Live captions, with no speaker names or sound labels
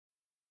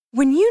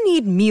When you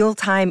need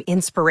mealtime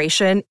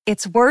inspiration,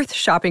 it's worth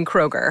shopping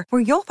Kroger,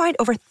 where you'll find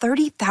over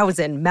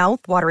 30,000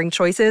 mouth-watering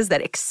choices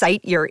that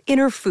excite your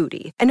inner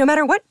foodie. And no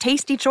matter what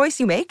tasty choice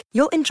you make,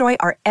 you'll enjoy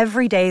our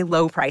everyday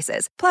low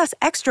prices, plus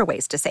extra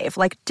ways to save,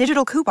 like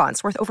digital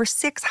coupons worth over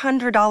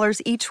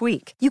 $600 each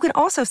week. You can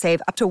also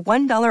save up to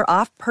 $1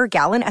 off per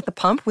gallon at the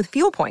pump with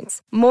fuel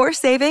points. More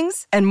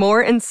savings and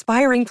more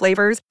inspiring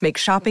flavors make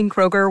shopping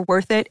Kroger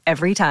worth it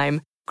every time.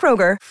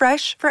 Kroger,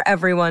 fresh for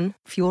everyone.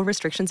 Fuel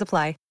restrictions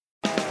apply.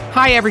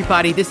 Hi,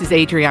 everybody. This is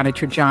Adriana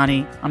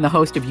Trajani. I'm the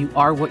host of You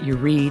Are What You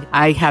Read.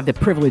 I have the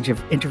privilege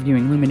of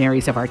interviewing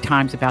luminaries of our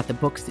times about the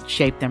books that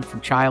shaped them from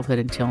childhood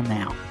until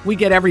now. We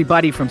get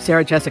everybody from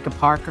Sarah Jessica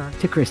Parker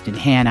to Kristen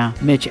Hanna,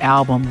 Mitch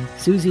Albom,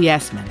 Susie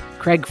Essman,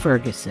 Craig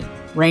Ferguson,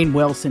 Rainn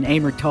Wilson,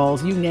 Amor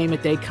Tolls, you name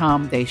it, they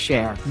come, they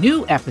share.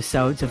 New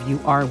episodes of You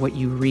Are What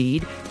You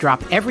Read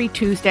drop every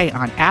Tuesday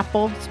on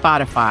Apple,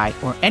 Spotify,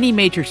 or any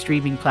major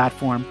streaming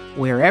platform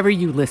wherever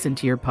you listen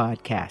to your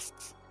podcasts.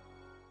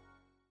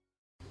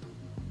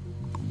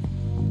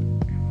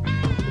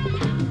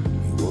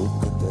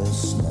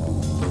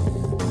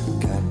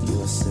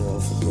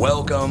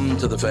 Welcome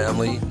to the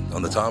family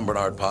on the Tom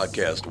Bernard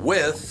Podcast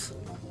with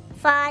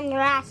Fawn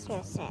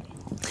Rasmussen,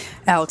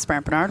 Alex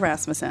Brandt Bernard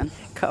Rasmussen,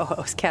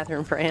 co-host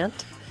Catherine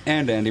Brandt,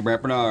 and Andy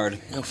Brandt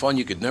Bernard. You know, Fawn,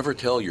 you could never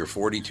tell you're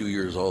 42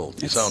 years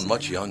old. You sound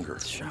much younger.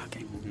 It's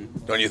shocking.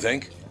 Mm-hmm. Don't you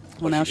think?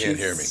 Well, now she can't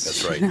hear me.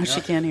 That's right. Now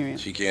she can't hear you.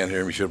 She can't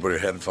hear me. She should put her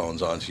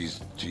headphones on.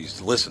 She's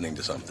listening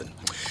to something.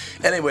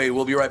 Anyway,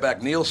 we'll be right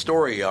back. Neil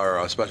Story,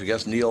 our special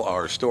guest. Neil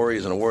R. Story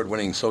is an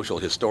award-winning social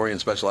historian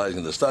specializing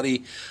in the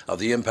study of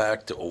the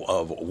impact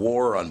of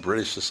war on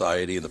British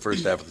society in the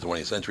first half of the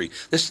 20th century.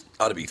 This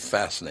ought to be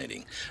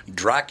fascinating.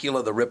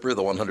 Dracula the Ripper,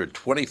 the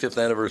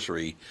 125th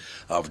anniversary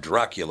of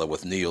Dracula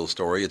with Neil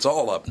Story. It's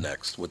all up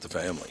next with the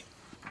family.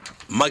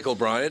 Michael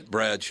Bryant,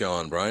 Bradshaw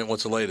and Bryant,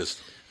 what's the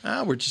latest?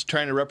 We're just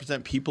trying to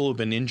represent people who've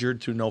been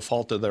injured through no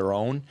fault of their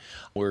own.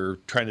 We're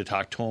trying to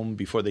talk to them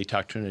before they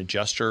talk to an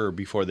adjuster or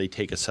before they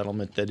take a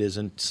settlement that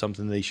isn't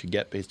something they should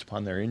get based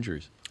upon their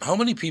injuries. How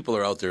many people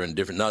are out there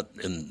not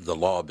in the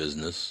law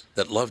business,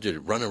 that love to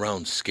run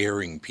around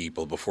scaring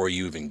people before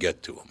you even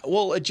get to them?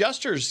 Well,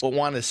 adjusters will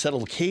want to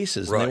settle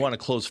cases and they want to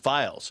close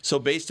files. So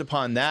based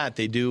upon that,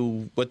 they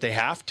do what they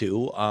have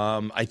to.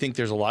 I think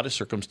there's a lot of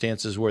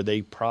circumstances where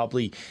they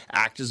probably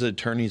act as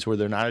attorneys where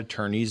they're not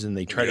attorneys and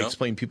they try to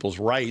explain people's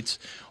rights,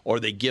 or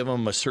they give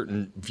them a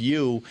certain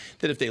view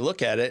that if they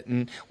look at it.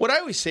 And what I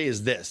always say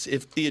is this: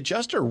 if the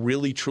adjuster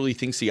really truly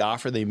thinks the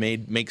offer they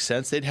made makes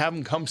sense, they'd have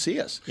them come see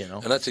us.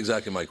 And that's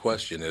exactly my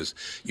question is,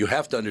 you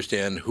have to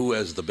understand who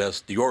has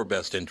your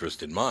best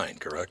interest in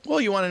mind, correct?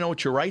 Well, you want to know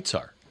what your rights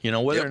are.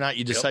 Whether or not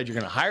you decide you're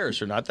going to hire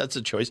us or not, that's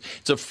a choice.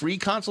 It's a free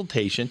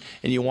consultation,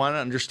 and you want to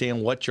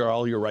understand what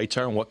all your rights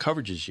are and what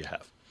coverages you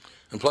have.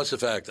 And plus the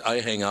fact I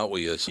hang out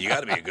with you, so you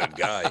got to be a good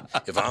guy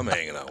if I'm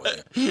hanging out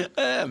with you.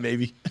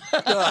 Maybe.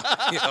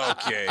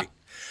 Okay.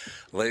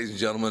 Ladies and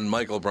gentlemen,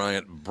 Michael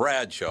Bryant,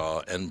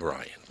 Bradshaw and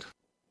Bryant.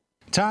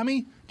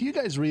 Tommy, do you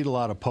guys read a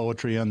lot of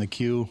poetry on the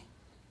queue?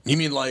 You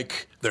mean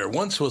like, there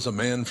once was a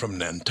man from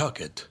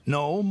Nantucket?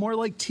 No, more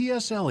like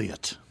T.S.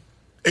 Eliot.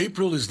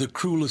 April is the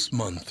cruelest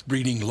month,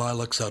 breeding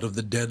lilacs out of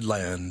the dead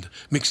land,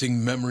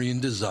 mixing memory and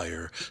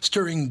desire,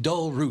 stirring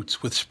dull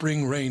roots with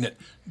spring rain.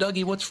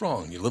 Dougie, what's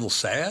wrong? You a little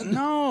sad?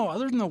 No,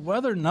 other than the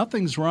weather,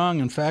 nothing's wrong.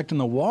 In fact, in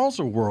the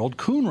Walser world,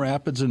 Coon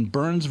Rapids and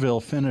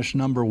Burnsville finished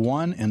number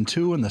 1 and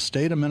 2 in the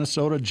state of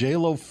Minnesota.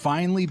 J-Lo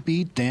finally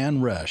beat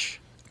Dan Resch.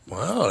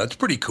 Wow, that's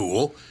pretty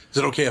cool. Is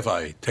it okay if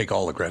I take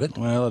all the credit?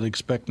 Well, I'd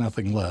expect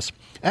nothing less.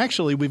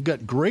 Actually, we've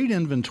got great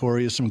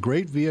inventory of some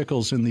great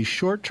vehicles, and these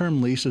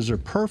short-term leases are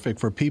perfect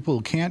for people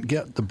who can't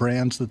get the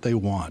brands that they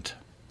want.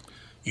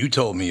 You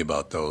told me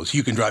about those.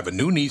 You can drive a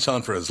new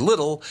Nissan for as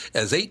little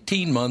as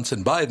 18 months,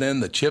 and by then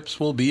the chips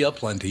will be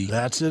aplenty.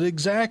 That's it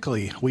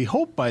exactly. We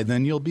hope by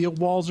then you'll be a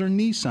Walser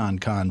Nissan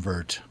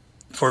convert.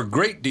 For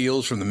great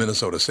deals from the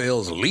Minnesota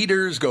sales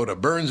leaders, go to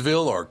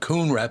Burnsville or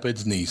Coon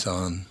Rapids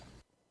Nissan.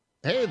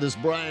 Hey, this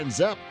is Brian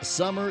Zepp.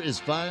 Summer is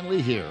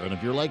finally here, and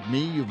if you're like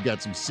me, you've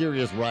got some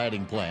serious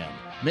riding planned.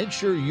 Make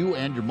sure you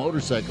and your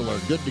motorcycle are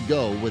good to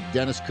go with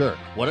Dennis Kirk.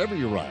 Whatever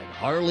you ride,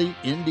 Harley,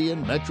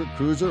 Indian, Metric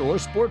Cruiser, or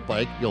Sport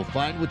Bike, you'll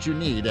find what you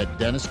need at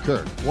Dennis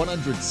Kirk.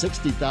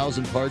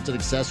 160,000 parts and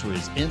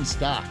accessories in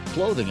stock.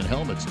 Clothing and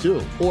helmets,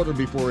 too. Order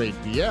before 8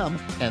 p.m.,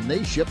 and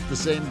they ship the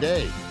same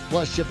day.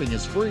 Plus, shipping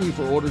is free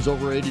for orders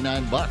over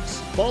 $89.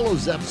 Follow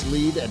Zepp's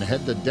lead and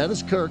head to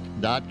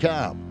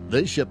DennisKirk.com.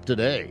 They ship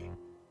today.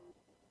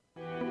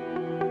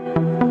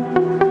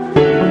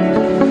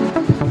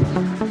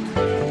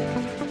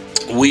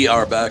 We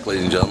are back,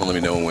 ladies and gentlemen. Let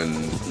me know when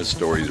Miss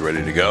Story is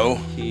ready to go.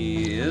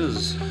 He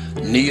is.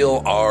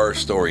 Neil R.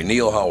 Story.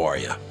 Neil, how are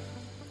you?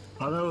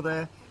 Hello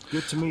there.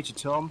 Good to meet you,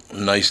 Tom.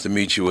 Nice to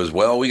meet you as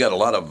well. We got a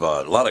lot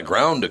of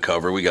ground to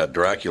cover. We got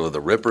Dracula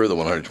the Ripper, the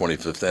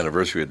 125th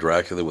anniversary of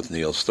Dracula with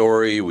Neil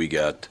Story. We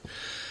got,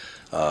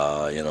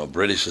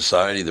 British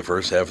society, the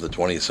first half of the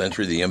 20th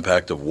century, the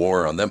impact of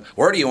war on them.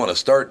 Where do you want to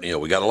start, Neil?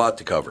 We got a lot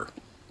to cover.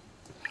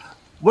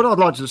 what I'd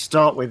like to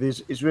start with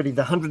is really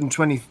the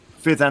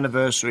 125th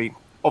anniversary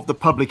of the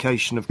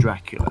publication of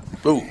Dracula.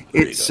 Ooh,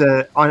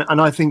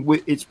 and I think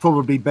it's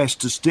probably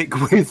best to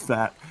stick with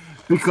that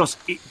because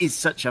it is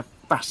such a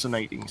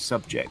fascinating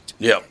subject.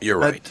 Yeah, you're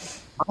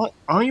right.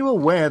 Are you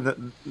aware that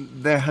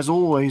there has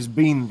always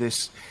been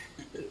this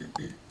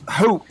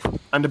hope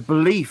and a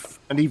belief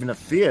and even a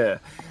fear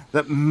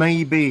that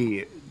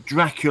maybe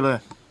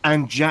Dracula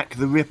and Jack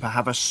the Ripper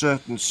have a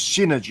certain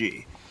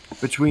synergy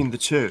between the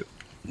two?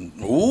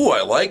 Ooh,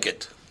 I like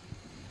it.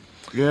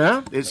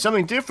 Yeah, it's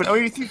something different. I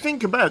mean, if you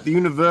think about the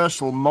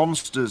Universal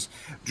monsters,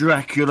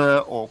 Dracula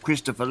or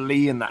Christopher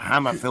Lee and the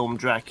Hammer film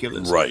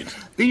Draculas. Right.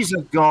 These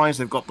are guys,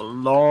 they've got the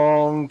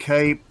long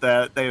cape,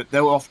 they're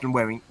often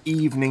wearing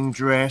evening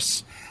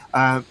dress.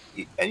 And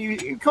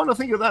you kind of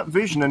think of that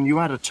vision and you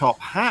add a top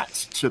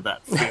hat to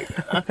that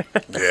figure.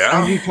 Yeah.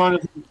 And you kind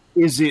of think,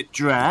 is it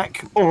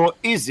Drac or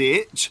is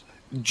it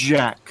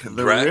Jack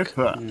the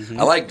Ripper?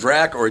 I like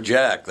Drac or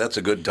Jack. That's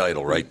a good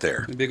title right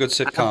there. It'd be a good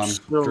sitcom.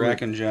 Absolutely.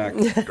 Drac and Jack.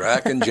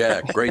 Drac and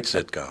Jack. Great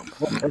sitcom.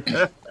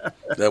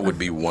 That would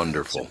be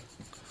wonderful.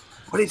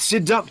 But it's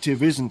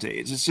seductive, isn't it?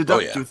 It's a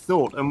seductive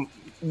thought. And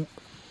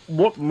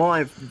what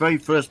my very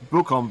first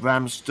book on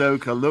Bram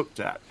Stoker looked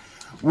at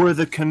were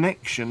the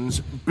connections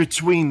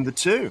between the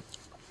two.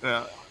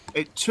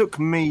 It took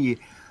me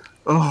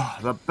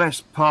the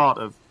best part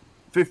of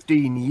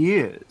 15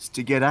 years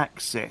to get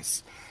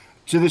access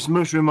to this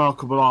most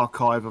remarkable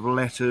archive of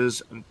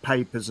letters and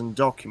papers and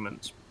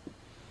documents.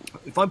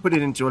 If I put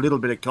it into a little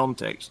bit of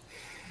context,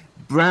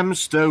 Bram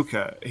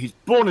Stoker, he's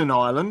born in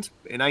Ireland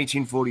in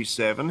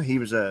 1847. He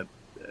was a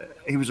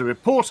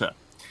reporter,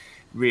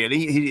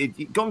 really.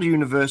 He'd gone to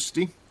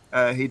university.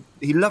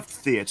 He loved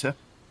theatre,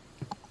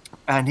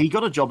 and he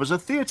got a job as a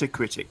theatre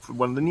critic for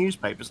one of the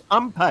newspapers,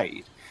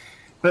 unpaid.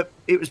 But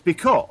it was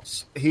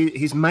because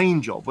his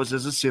main job was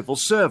as a civil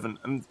servant,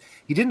 and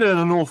he didn't earn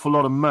an awful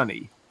lot of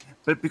money.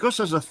 But because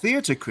as a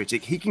theatre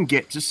critic, he can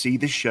get to see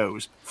the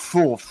shows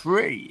for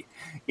free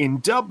in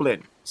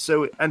Dublin.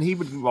 And he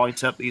would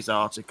write up these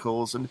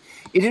articles, and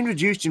it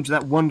introduced him to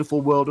that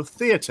wonderful world of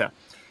theatre.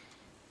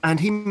 And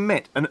he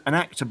met an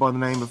actor by the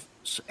name of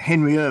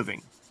Henry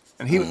Irving.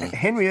 And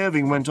Henry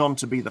Irving went on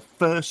to be the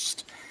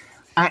first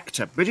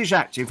actor, British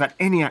actor, in fact,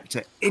 any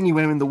actor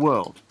anywhere in the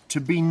world,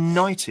 to be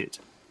knighted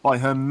by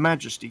Her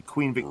Majesty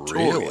Queen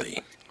Victoria.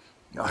 Really?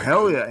 Oh,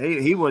 hell yeah,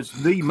 he was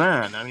the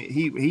man. I mean,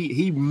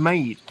 he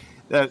made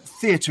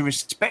theatre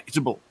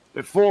respectable.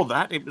 Before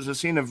that, it was a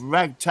scene of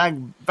ragtag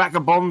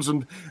vagabonds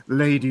and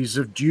ladies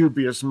of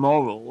dubious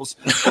morals.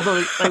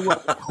 Although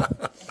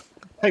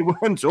they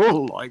weren't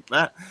all like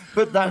that,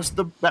 but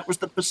that was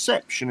the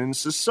perception in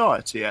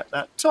society at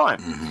that time.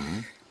 Mm-hmm.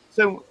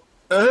 So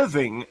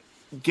Irving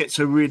gets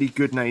a really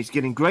good name. He's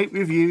getting great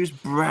reviews.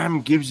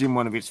 Bram gives him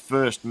one of his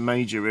first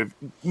major,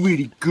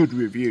 really good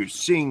reviews,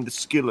 seeing the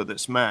skill of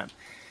this man.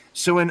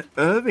 So when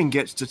Irving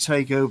gets to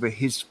take over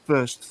his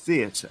first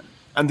theatre,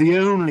 and the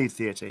only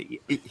theatre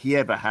he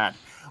ever had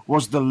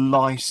was the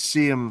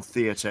Lyceum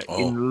Theatre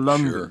in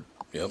London.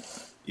 Sure.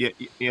 Yep.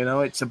 You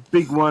know, it's a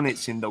big one.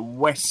 It's in the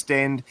West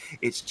End.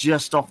 It's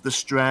just off the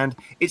Strand.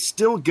 It's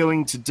still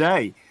going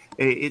today.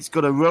 It's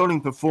got a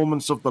rolling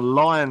performance of The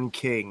Lion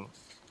King.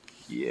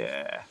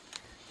 Yeah,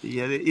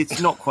 it's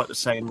not quite the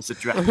same as the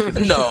Dracula.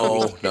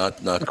 No,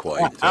 not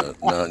quite.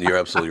 No, you're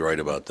absolutely right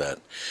about that.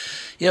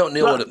 You know,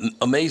 Neil, what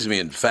amazes me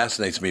and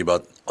fascinates me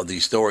about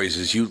these stories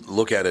is you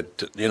look at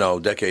it, you know,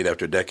 decade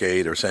after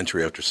decade or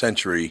century after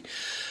century,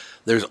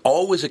 there's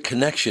always a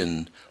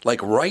connection. Like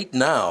right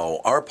now,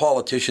 our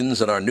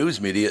politicians and our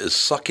news media is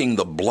sucking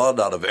the blood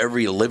out of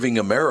every living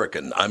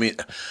American. I mean,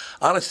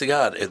 honest to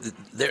God,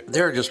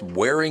 they're just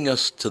wearing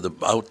us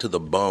out to the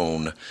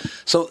bone.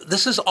 So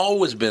this has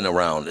always been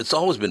around. It's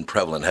always been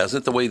prevalent,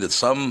 hasn't it? The way that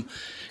some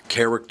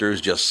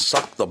characters just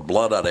suck the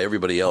blood out of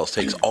everybody else,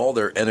 takes all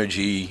their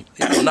energy,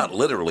 not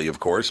literally,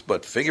 of course,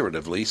 but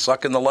figuratively,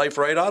 sucking the life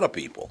right out of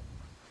people.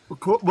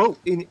 Well,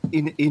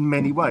 in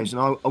many ways,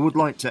 and I would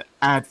like to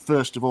add,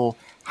 first of all,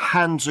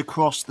 hands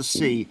across the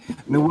sea.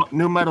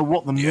 No matter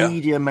what the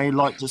media may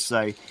like to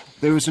say,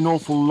 there is an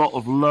awful lot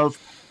of love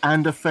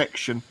and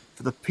affection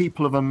for the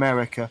people of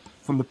America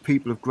from the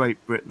people of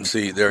Great Britain.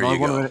 See, there you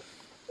go. I want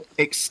to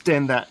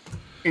extend that.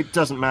 It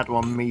doesn't matter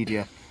on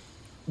media.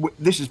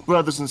 This is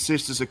brothers and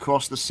sisters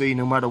across the sea,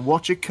 no matter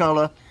what your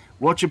colour,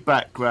 what your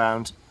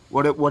background,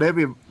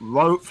 whatever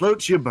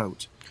floats your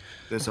boat.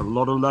 There's a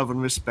lot of love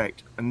and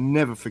respect, and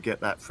never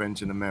forget that,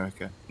 friends in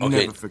America.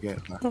 Okay. Never forget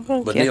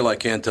that. But Neil, I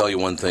can't tell you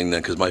one thing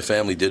then, because my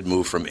family did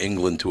move from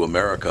England to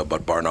America,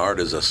 but Barnard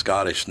is a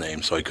Scottish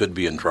name, so I could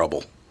be in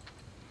trouble.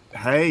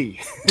 Hey.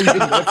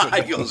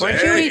 Weren't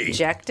you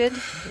ejected?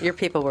 Your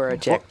people were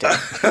ejected.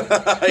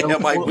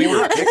 We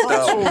were kicked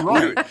out. All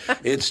right.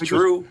 It's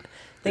true.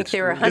 think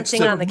they were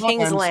hunting on the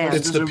king's land.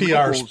 It's the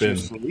PR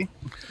spin.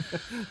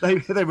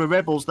 They were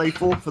rebels. They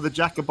fought for the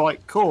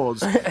Jacobite cause.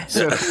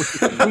 So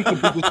we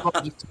could be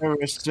described as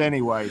terrorists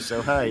anyway.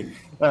 So, hey,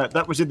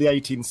 that was in the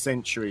 18th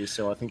century.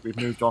 So I think we've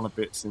moved on a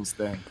bit since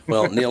then.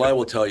 Well, Neil, I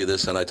will tell you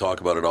this, and I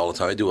talk about it all the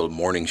time. I do a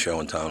morning show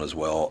in town as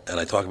well, and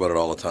I talk about it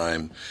all the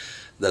time,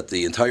 that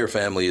the entire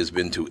family has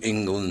been to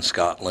England,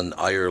 Scotland,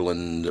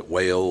 Ireland,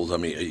 Wales. I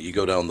mean, you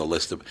go down the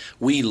list of.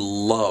 We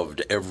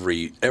loved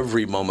every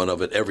moment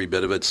of it, every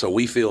bit of it. So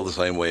we feel the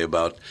same way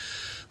about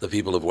the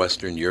people of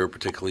Western Europe,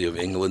 particularly of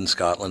England,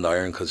 Scotland,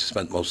 Ireland, because we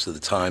spent most of the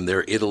time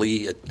there.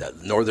 Italy,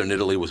 Northern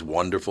Italy was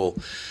wonderful.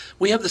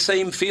 We have the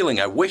same feeling.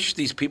 I wish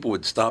these people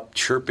would stop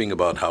chirping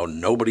about how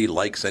nobody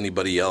likes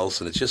anybody else,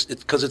 and it's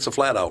because it's a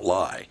flat-out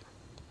lie.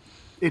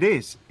 It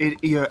is.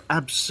 You're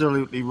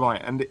absolutely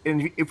right. And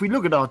if we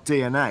look at our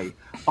DNA,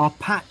 our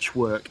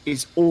patchwork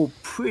is all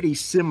pretty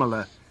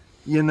similar.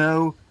 You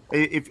know,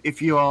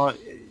 if you're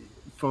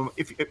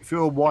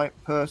a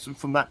white person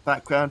from that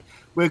background,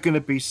 we're going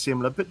to be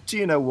similar. But do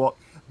you know what?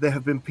 There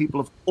have been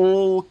people of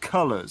all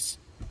colours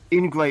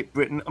in Great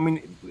Britain. I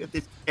mean,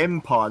 this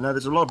empire. Now,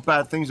 there's a lot of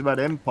bad things about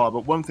empire,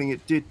 but one thing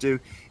it did do,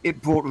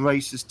 it brought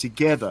races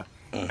together.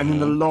 Mm-hmm. And in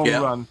the long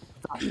run,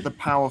 that's the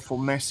powerful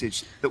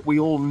message that we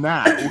all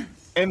now,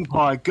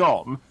 empire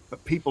gone,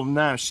 but people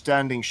now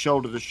standing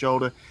shoulder to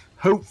shoulder,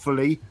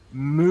 hopefully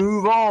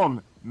move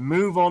on,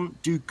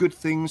 do good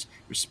things,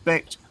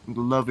 respect and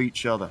love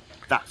each other.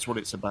 That's what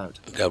it's about.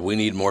 God, we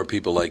need more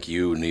people like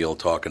you, Neil,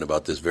 talking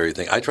about this very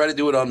thing. I try to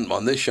do it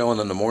on this show and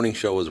on the morning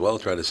show as well,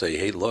 try to say,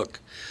 hey, look,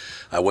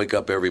 I wake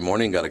up every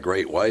morning, got a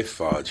great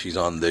wife. She's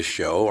on this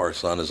show. Our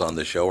son is on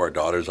this show. Our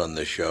daughter's on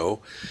this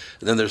show.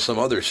 And then there's some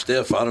other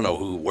stiff. I don't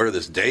know where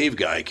this Dave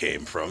guy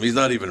came from. He's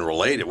not even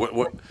related.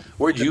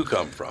 Where'd you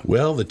come from?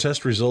 Well, the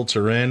test results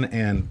are in,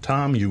 and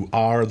Tom, you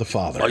are the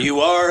father. Oh, you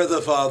are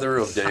the father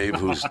of Dave,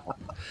 who's...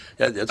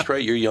 Yeah, that's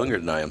right. You're younger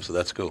than I am, so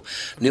that's cool.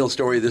 Neil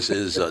Story, this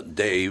is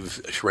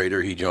Dave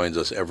Schrader. He joins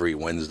us every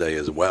Wednesday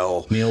as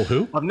well. Neil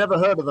who? I've never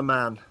heard of the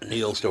man.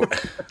 Neil Story.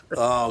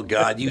 Oh,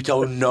 God, you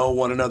don't know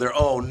one another.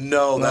 Oh,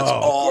 no, that's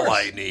all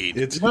I need.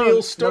 It's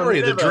Neil Story,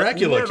 the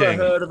Dracula King.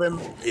 Never heard of him.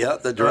 Yeah,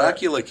 the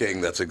Dracula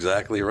King. That's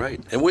exactly right.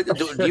 And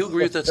do you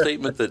agree with that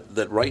statement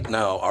that right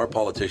now our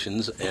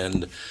politicians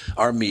and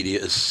our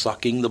media is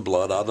sucking the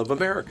blood out of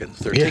Americans?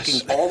 They're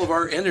taking all of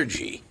our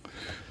energy.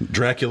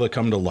 Dracula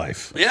come to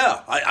life.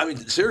 Yeah, I mean,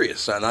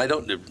 serious. And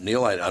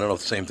Neil, I don't know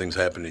if the same thing's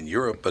happened in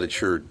Europe, but it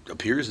sure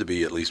appears to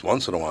be at least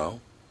once in a while.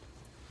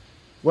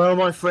 Well,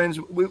 my friends,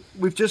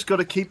 we've just got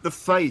to keep the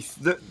faith.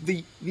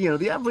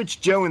 The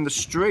average Joe in the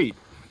street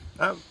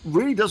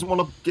really doesn't want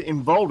to get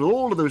involved with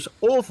all of those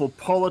awful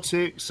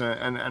politics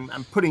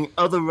and putting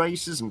other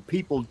races and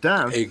people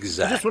down.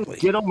 Exactly. We just want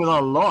to get on with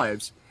our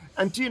lives.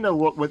 And do you know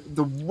what? With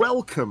the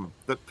welcome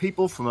that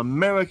people from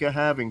America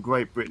have in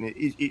Great Britain,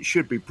 it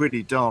should be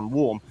pretty darn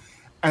warm.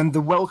 And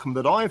the welcome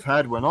that I've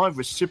had when I've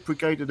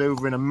reciprocated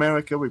over in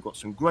America, we've got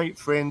some great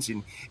friends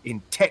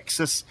in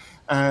Texas,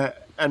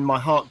 and my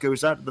heart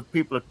goes out to the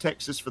people of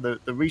Texas for the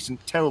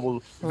recent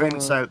terrible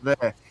events out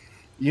there.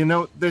 You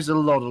know, there's a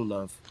lot of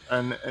love.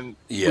 And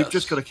we've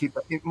just got to keep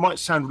that. It might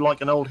sound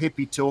like an old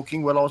hippie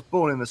talking. Well, I was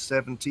born in the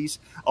 70s.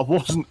 I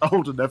wasn't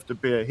old enough to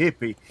be a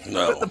hippie.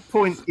 No. But the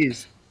point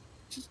is,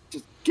 just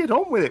get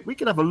on with it. We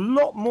can have a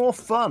lot more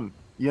fun,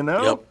 you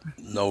know?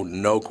 Yep.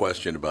 No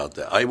question about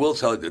that. I will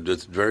tell you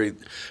just very,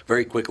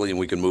 very quickly, and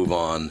we can move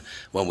on.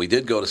 When we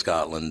did go to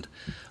Scotland,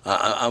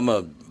 I'm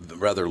a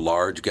rather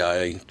large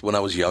guy. When I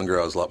was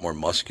younger, I was a lot more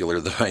muscular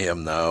than I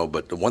am now.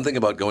 But the one thing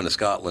about going to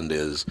Scotland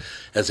is,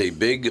 as a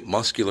big,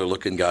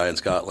 muscular-looking guy in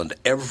Scotland,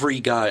 every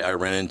guy I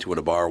ran into in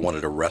a bar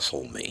wanted to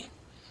wrestle me.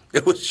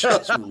 It was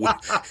just,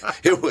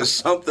 it was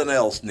something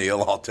else,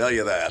 Neil, I'll tell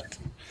you that.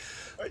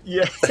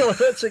 Yeah,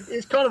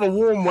 it's kind of a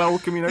warm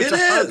welcome, you know. It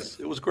is.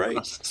 It was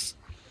great.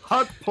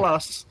 Hug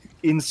Plus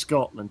in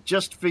Scotland,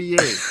 just for you.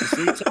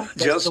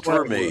 Just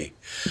for me.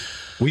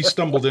 We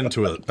stumbled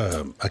into a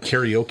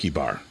karaoke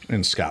bar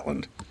in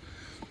Scotland,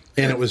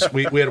 and it was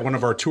we had one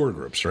of our tour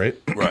groups, right?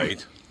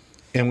 Right.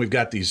 And we've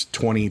got these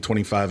 20,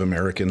 25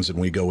 Americans, and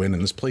we go in,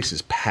 and this place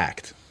is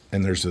packed.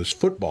 And there's this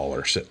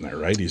footballer sitting there,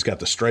 right? He's got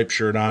the striped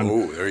shirt on.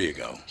 Oh, there you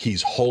go.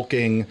 He's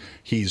hulking.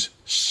 He's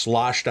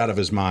sloshed out of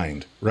his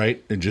mind,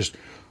 right? And just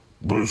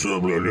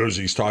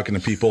he's talking to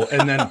people.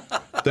 And then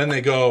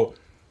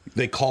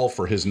they call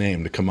for his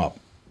name to come up.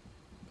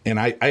 And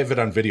I have it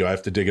on video. I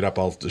have to dig it up.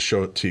 I'll have to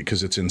show it to you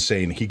because it's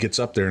insane. He gets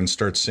up there and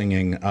starts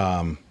singing,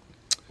 good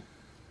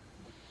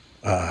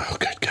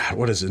God,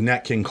 what is it?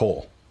 Nat King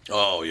Cole.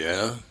 Oh,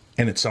 yeah?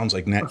 And it sounds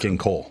like Nat King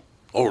Cole.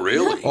 Oh,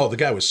 really? Oh, the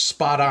guy was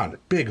spot on.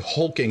 Big,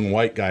 hulking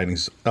white guy, and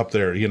he's up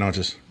there, you know,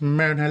 just,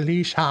 Mona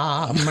Lisa.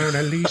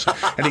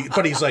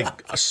 But he's like,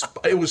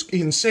 it was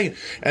insane.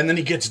 And then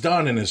he gets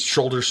done, and his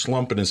shoulders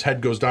slump, and his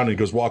head goes down, and he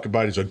goes walking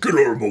by, and he's like, get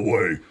out of my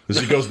way, as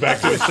he goes back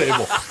to his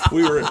table.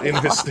 We were in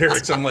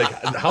hysterics. I'm like,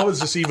 how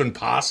is this even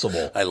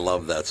possible? I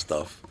love that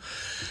stuff.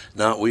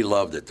 No, we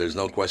loved it. There's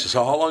no question.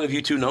 So how long have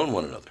you two known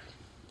one another?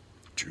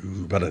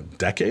 About a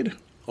decade.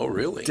 Oh,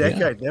 really?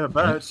 Decade,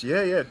 thereabouts.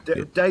 Yeah.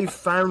 Dave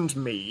found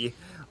me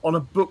on a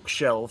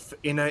bookshelf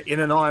in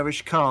an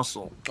Irish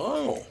castle.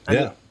 Oh,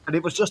 and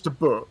it was just a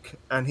book,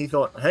 and he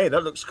thought, hey,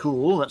 that looks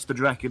cool. That's the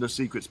Dracula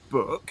Secrets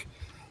book.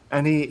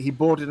 And he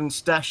bought it and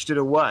stashed it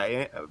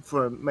away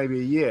for maybe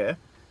a year.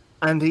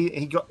 And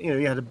he got, he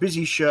had a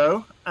busy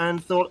show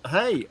and thought,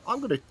 hey, I'm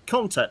going to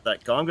contact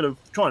that guy. I'm going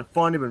to try and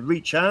find him and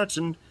reach out.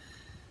 And,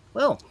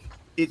 well,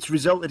 it's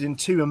resulted in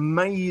 2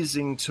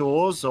 amazing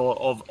tours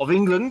of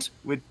England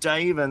with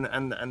Dave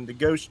and the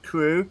Ghost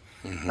crew.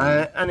 Mm-hmm.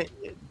 And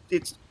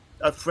it's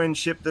a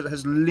friendship that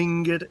has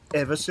lingered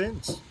ever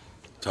since.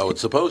 That's how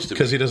it's supposed to be.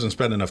 Because he doesn't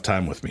spend enough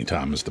time with me,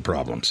 Tom, is the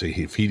problem. See,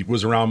 if he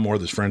was around more,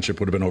 this friendship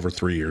would have been over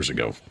 3 years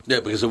ago.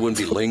 Yeah, because it wouldn't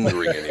be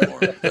lingering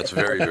anymore. That's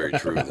very, very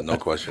true. No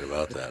question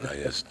about that. I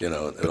just,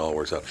 it all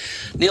works out.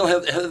 Neil,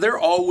 have there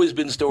always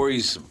been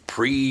stories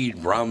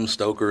pre-Bram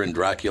Stoker and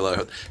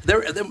Dracula?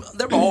 There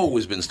have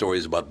always been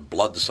stories about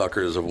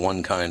bloodsuckers of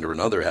one kind or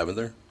another, haven't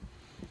there?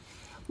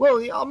 Well,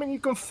 I mean, you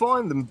can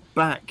find them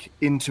back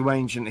into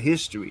ancient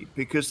history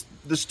because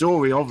the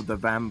story of the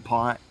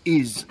vampire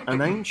is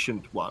an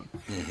ancient one.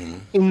 Mm-hmm.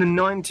 In the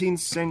 19th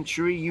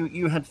century,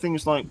 you had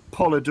things like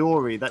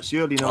Polidori. That's the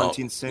early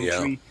 19th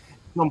century. Yeah.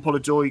 John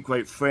Polidori,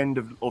 great friend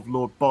of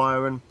Lord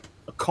Byron,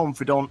 a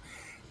confidant.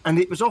 And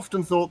it was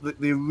often thought that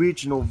the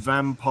original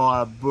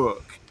vampire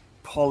book,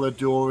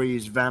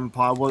 Polidori's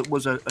Vampire,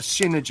 was a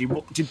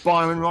synergy. Did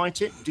Byron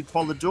write it? Did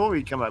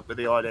Polidori come up with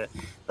the idea?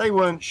 They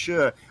weren't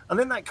sure. And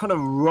then that kind of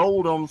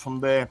rolled on from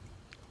there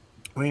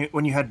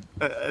when you had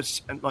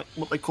like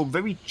what they call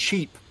very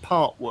cheap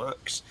part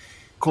works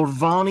called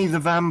Varney the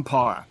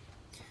Vampire.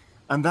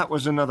 And that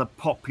was another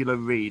popular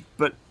read.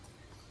 But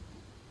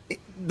the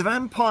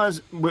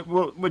vampires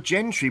were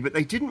gentry, but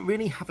they didn't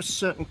really have a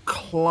certain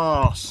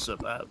class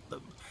about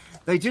them.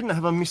 They didn't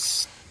have a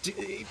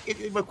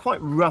It were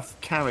quite rough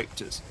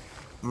characters.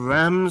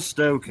 Bram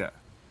Stoker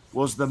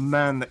was the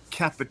man that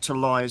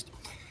capitalized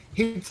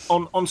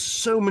on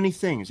so many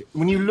things.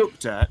 When you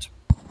looked at,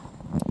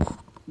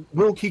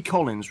 Wilkie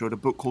Collins wrote a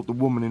book called The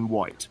Woman in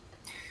White,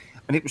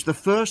 and it was the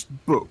first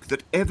book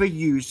that ever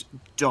used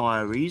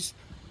diaries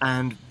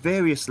and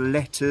various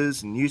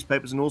letters and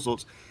newspapers and all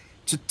sorts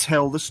to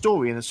tell the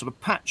story in a sort of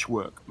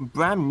patchwork.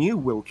 Bram knew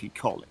Wilkie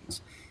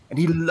Collins, and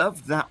he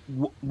loved that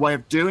way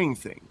of doing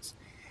things.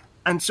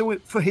 And so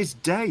for his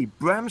day,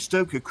 Bram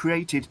Stoker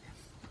created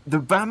the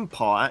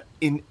vampire.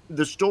 In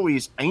the story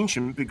is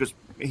ancient because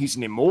he's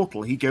an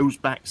immortal. He goes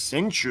back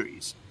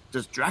centuries,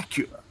 does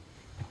Dracula.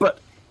 But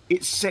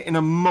it's set in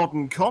a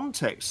modern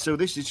context. So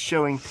this is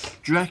showing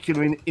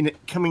Dracula in it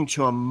coming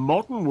to a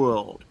modern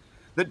world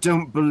that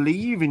don't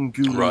believe in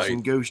ghoulies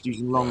and ghosties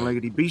and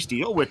long-legged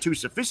beastie. Oh, we're too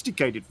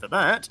sophisticated for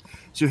that.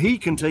 So he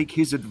can take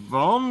his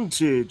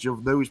advantage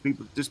of those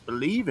people that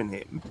disbelieve in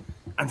him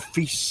and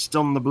feast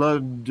on the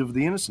blood of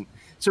the innocent.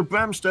 So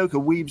Bram Stoker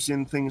weaves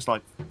in things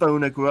like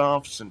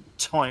phonographs and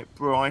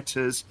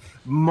typewriters,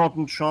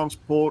 modern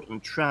transport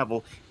and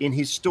travel in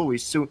his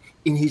stories. So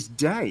in his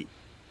day,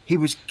 he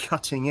was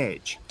cutting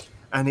edge.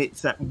 And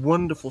it's that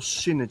wonderful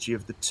synergy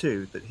of the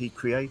two that he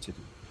created.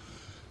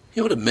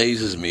 What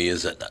amazes me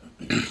is that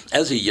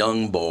as a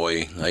young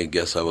boy, I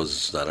guess I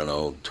was,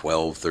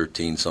 12,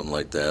 13, something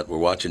like that, we're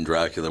watching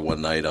Dracula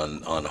one night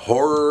on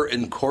Horror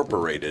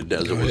Incorporated,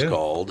 as it was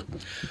called.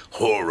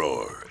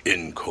 Horror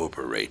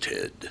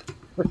Incorporated.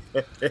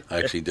 I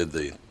actually did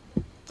the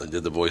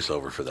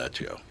voiceover for that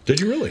show. Did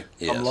you really?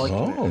 Yes.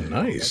 Oh,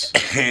 nice.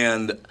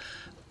 And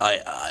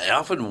I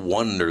often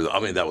wonder,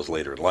 that was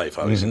later in life,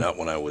 obviously, not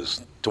when I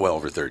was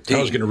 12 or 13. I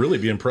was going to really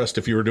be impressed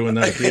if you were doing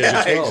that at the age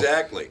of 12.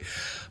 Exactly.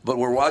 But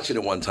we're watching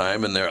it one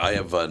time, and I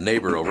have a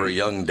neighbor over, a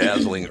young,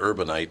 dazzling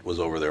urbanite was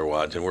over there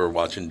watching. We're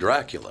watching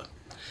Dracula.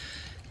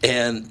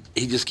 And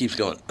he just keeps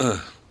going,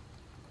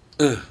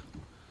 He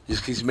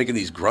just keeps making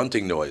these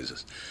grunting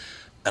noises.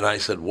 And I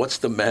said, what's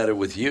the matter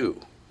with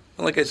you?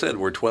 And like I said,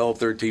 we're 12,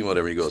 13,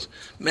 whatever. He goes,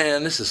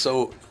 man, this is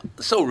so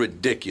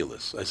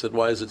ridiculous. I said,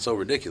 why is it so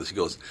ridiculous? He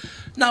goes,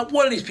 not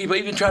one of these people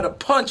even tried to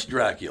punch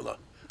Dracula.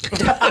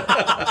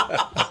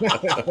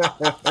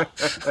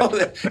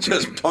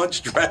 Just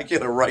punch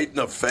Dracula right in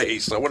the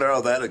face. I wonder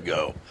how that'd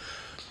go.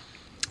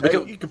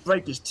 You could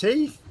break his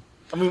teeth.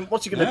 I mean,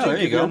 what's he going to do?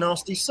 Give you a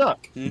nasty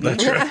suck.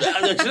 That's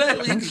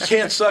right. You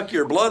can't suck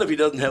your blood if he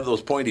doesn't have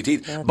those pointy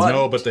teeth.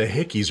 But the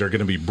hickeys are going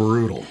to be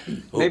brutal.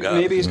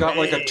 Maybe he's got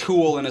like a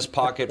tool in his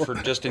pocket for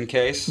just in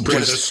case.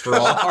 Just a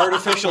straw.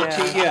 Artificial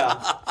teeth.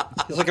 Yeah,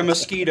 it's like a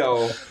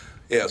mosquito.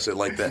 Yeah, so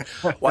like that.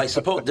 Well, I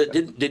suppose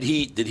did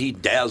he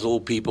dazzle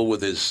people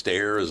with his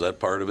stare? Is that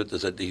part of it?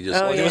 Does that he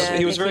just?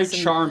 He was very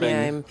charming.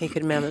 Yeah, he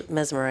could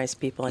mesmerize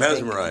people.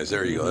 Mesmerize.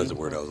 There you go. That's the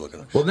word I was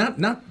looking for. Well,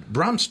 not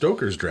Bram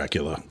Stoker's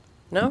Dracula.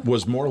 No,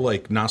 was more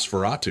like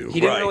Nosferatu.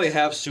 He didn't really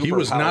have superpowers. He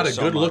was not a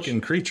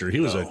good-looking creature. He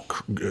was a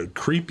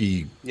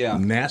creepy,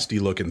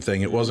 nasty-looking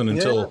thing. It wasn't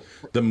until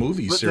the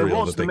movie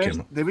serial that they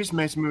came. There is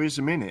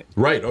mesmerism in it,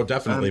 right? Oh,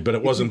 definitely. But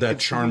it wasn't that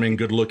charming,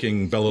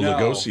 good-looking Bela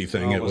Lugosi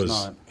thing. It was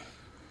not.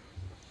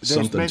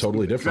 Something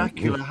totally different.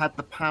 Dracula had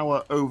the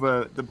power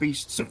over the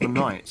beasts of the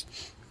night.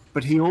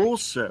 But he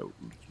also,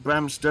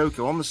 Bram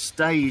Stoker, on the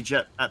stage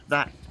at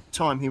that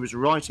time he was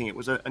writing it,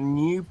 was a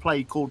new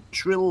play called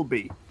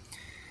Trilby.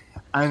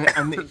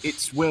 And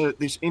it's where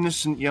this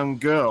innocent young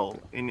girl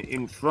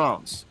in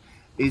France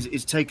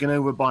is taken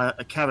over by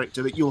a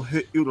character that you'll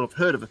have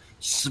heard of,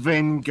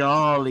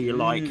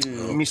 Svengali-like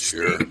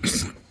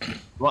mystics. Sure.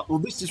 Right, well,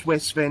 this is where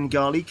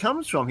Svengali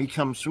comes from. He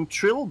comes from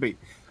Trilby.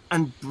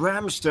 And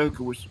Bram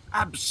Stoker was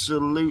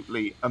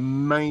absolutely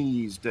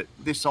amazed at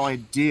this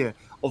idea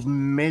of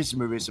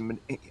mesmerism. And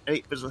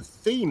it was a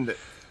theme that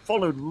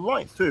followed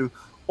right through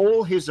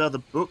all his other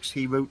books.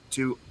 He wrote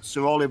to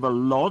Sir Oliver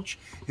Lodge,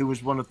 who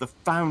was one of the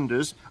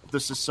founders of the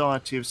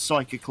Society of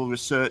Psychical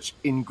Research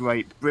in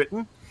Great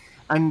Britain.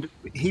 And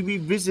he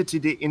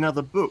revisited it in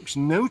other books,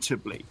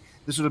 notably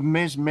the sort of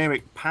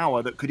mesmeric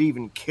power that could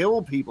even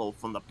kill people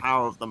from the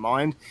power of the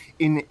mind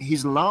in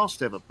his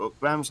last ever book,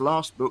 Bram's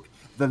last book,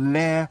 The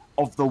Lair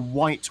of the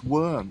White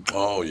Worm.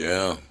 Oh,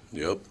 yeah.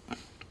 Yep.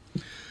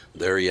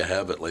 There you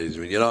have it, ladies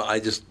and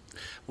gentlemen.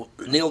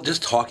 Neil,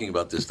 just talking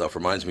about this stuff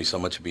reminds me so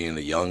much of being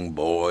a young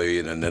boy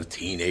and then a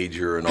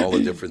teenager and all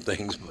the different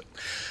things. But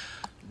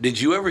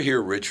did you ever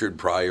hear Richard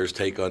Pryor's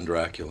take on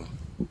Dracula?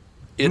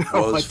 It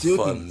was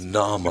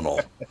phenomenal.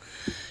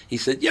 He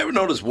said, you ever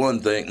notice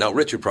one thing? Now,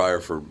 Richard Pryor,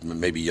 for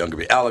maybe younger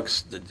people.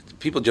 Alex,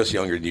 people just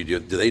younger than you,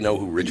 do they know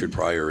who Richard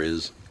Pryor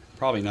is?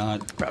 Probably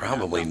not.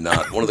 Probably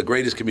not. One of the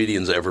greatest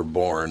comedians ever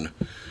born.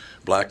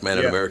 Black man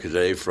in America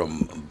today he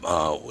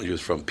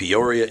was from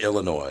Peoria,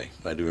 Illinois.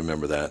 I do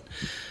remember that.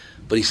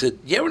 But he said,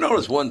 you ever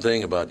notice one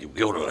thing about, you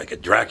go to like a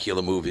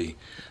Dracula movie,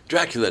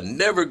 Dracula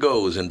never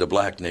goes into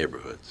black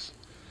neighborhoods.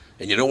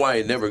 And you know why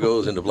he never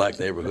goes into black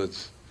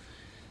neighborhoods?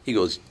 He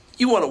goes,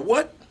 you want to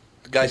what?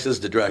 The guy says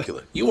to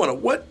Dracula, you want to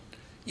what?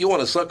 You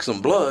want to suck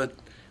some blood?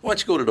 Why don't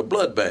you go to the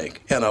blood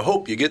bank? And I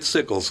hope you get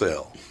sickle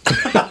cell.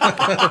 Wow,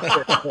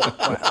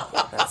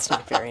 that's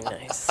not very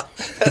nice.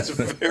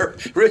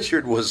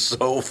 Richard was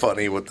so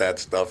funny with that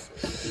stuff.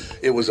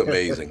 It was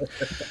amazing.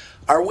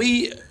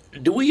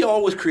 Do we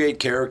always create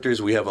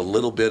characters we have a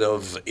little bit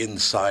of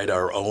inside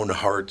our own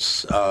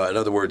hearts? In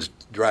other words,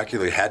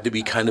 Dracula had to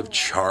be kind of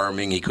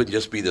charming. He couldn't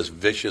just be this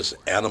vicious,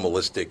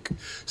 animalistic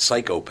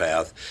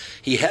psychopath.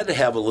 He had to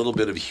have a little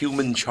bit of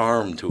human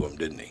charm to him,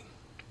 didn't he?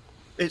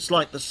 It's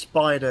like the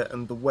spider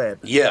and the web.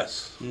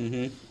 Yes.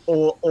 Mm-hmm.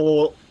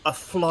 Or a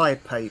fly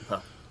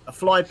paper. A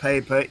fly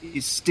paper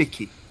is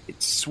sticky.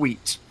 It's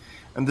sweet.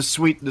 And the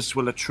sweetness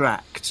will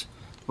attract.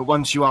 But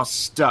once you are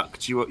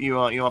stuck, you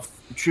are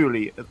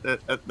truly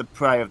at the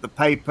prey of the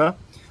paper,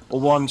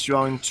 or once you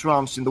are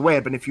entranced in the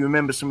web. And if you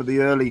remember, some of the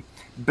early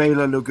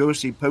Bela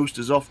Lugosi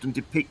posters often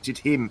depicted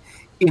him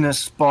in a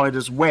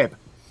spider's web.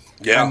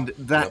 Yeah. And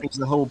that is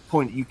the whole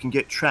point. You can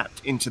get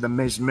trapped into the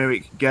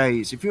mesmeric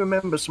gaze. If you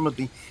remember, some of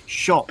the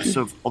shots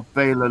of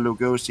Bela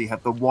Lugosi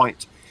have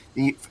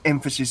the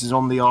emphasis is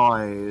on the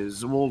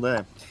eyes, all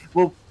there.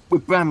 Well,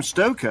 with Bram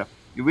Stoker,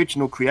 the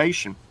original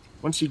creation,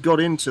 once he got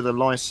into the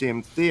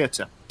Lyceum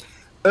Theatre,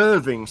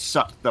 Irving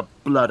sucked the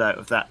blood out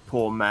of that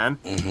poor man.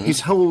 Mm-hmm. His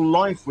whole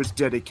life was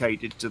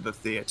dedicated to the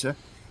theatre,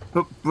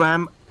 but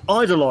Bram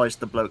idolised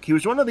the bloke. He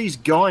was one of these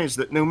guys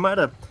that no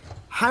matter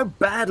how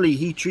badly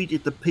he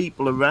treated the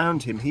people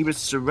around him, he was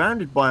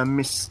surrounded by a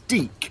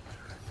mystique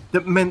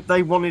that meant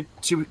they wanted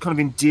to kind of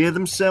endear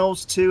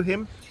themselves to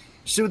him.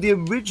 So the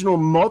original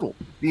model,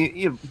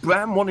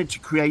 Bram wanted to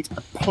create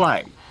a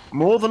play,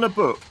 more than a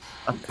book,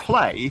 a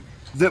play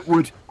that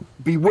would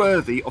be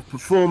worthy of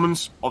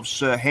performance of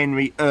Sir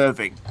Henry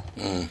Irving.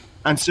 Mm.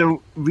 And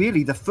so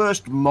really the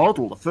first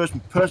model, the first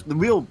person, the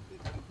real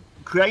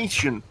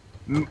creation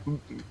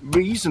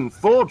reason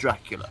for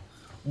Dracula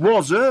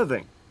was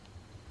Irving.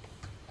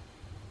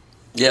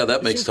 Yeah,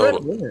 that makes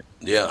total.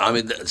 Yeah, I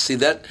mean, see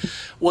that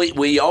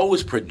we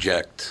always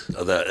project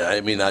that.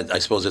 I mean, I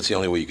suppose that's the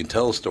only way you can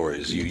tell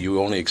stories.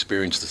 You only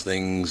experience the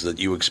things that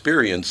you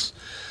experience.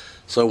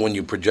 So when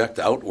you project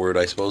outward,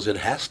 I suppose it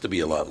has to be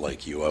a lot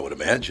like you, I would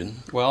imagine.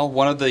 Well,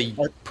 one of the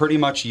pretty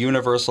much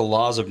universal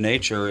laws of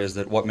nature is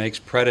that what makes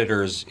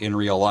predators in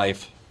real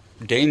life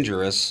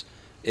dangerous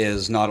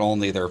is not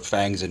only their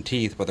fangs and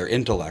teeth, but their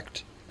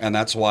intellect. And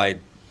that's why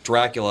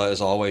Dracula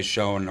is always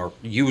shown, or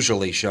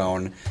usually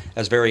shown,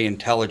 as very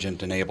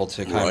intelligent and able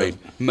to kind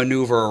of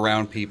maneuver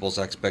around people's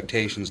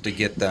expectations to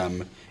get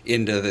them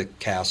into the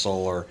castle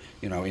or,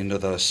 into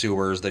the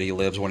sewers that he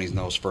lives when he's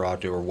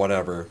Nosferatu or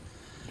whatever.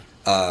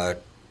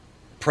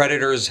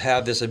 Predators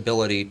have this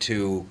ability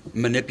to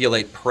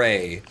manipulate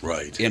prey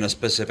in a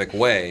specific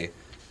way,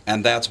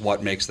 and that's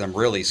what makes them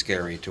really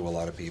scary to a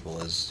lot of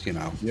people.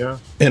 Yeah.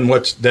 And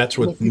that's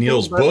what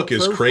Neil's book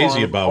is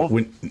crazy about.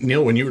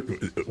 Neil, when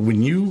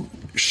you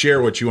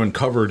share what you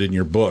uncovered in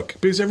your book,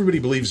 because everybody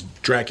believes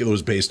Dracula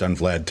was based on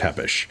Vlad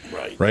Tepes,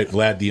 right?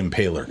 Vlad the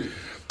Impaler.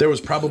 There was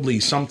probably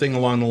something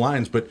along the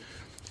lines, but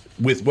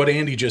with what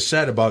Andy just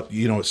said about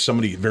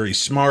somebody very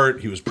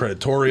smart, he was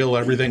predatorial,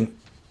 everything.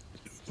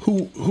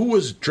 Who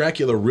was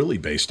Dracula really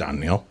based on,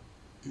 Neil?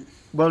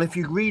 Well, if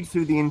you read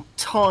through the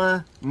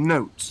entire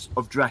notes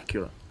of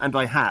Dracula, and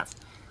I have,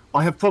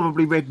 I have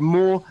probably read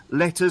more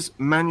letters,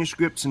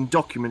 manuscripts, and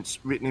documents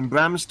written in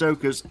Bram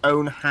Stoker's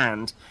own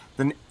hand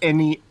than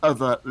any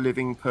other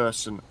living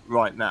person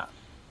right now.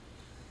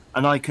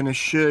 And I can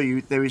assure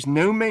you there is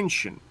no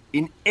mention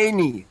in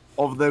any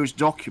of those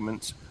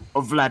documents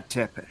of Vlad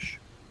Tepes.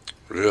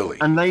 Really?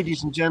 And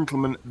ladies and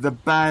gentlemen, the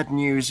bad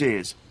news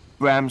is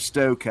Bram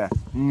Stoker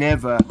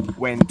never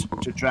went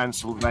to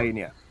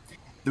Transylvania.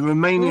 The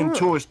Romanian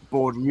Tourist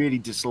Board really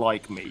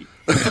dislike me.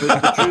 But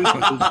the truth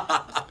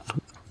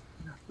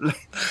is,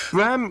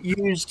 Bram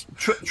used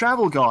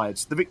travel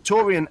guides. The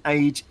Victorian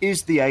age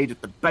is the age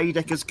of the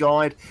Baedeker's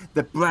Guide,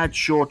 the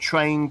Bradshaw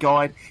Train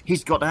Guide.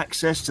 He's got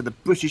access to the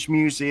British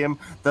Museum,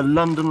 the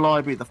London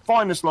Library, the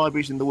finest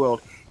libraries in the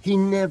world. He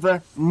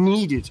never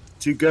needed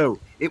to go.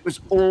 It was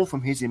all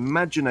from his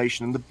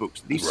imagination and the books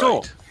that he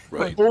saw,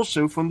 but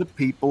also from the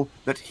people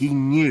that he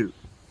knew.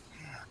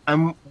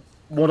 And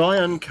what I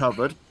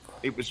uncovered,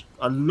 it was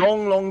a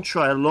long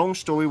trail, long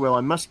story where I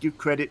must give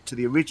credit to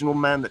the original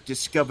man that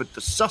discovered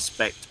the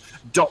suspect,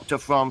 Dr.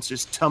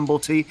 Francis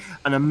Tumblety,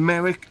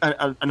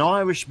 an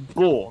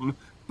Irish-born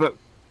but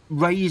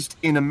raised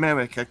in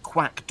America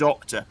quack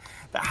doctor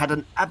that had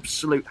an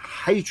absolute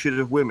hatred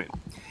of women.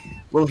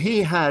 Well,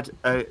 he had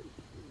a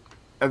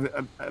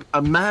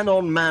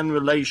man-on-man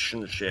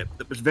relationship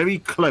that was very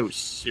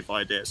close, if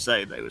I dare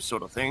say those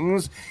sort of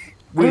things,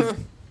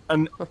 with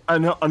an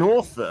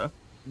author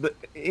that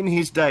in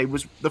his day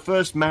was the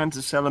first man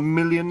to sell 1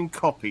 million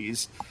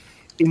copies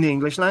in the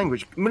English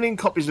language. 1 million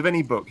copies of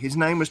any book. His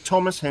name was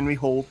Thomas Henry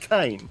Hall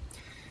Caine.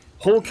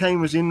 Hall Caine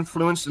was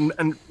influenced,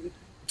 and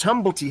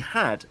Tumblety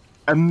had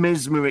a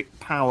mesmeric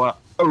power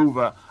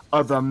over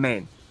other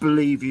men.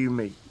 Believe you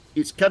me.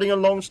 It's cutting a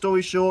long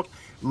story short.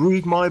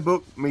 Read my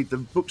book. Read the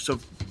books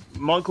of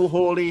Michael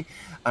Hawley,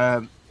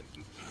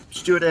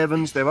 Stuart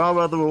Evans. There are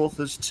other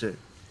authors too.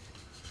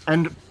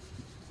 And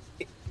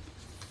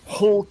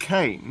Hall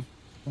Caine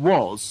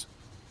was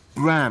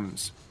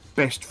Bram's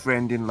best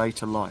friend in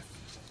later life,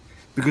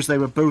 because they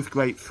were both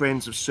great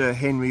friends of Sir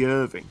Henry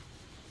Irving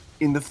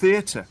in the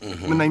theatre.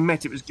 When they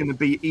met, it was going to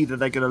be either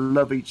they're going to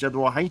love each other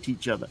or hate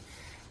each other.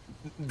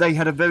 They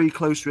had a very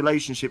close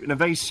relationship in a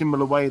very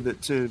similar way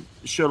that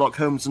Sherlock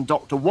Holmes and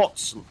Dr.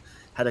 Watson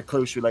had a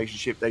close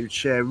relationship. They would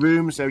share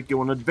rooms, they would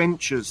go on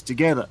adventures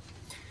together.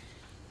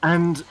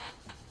 And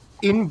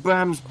in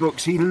Bram's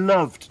books, he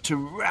loved to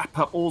wrap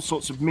up all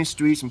sorts of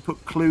mysteries and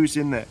put clues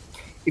in there.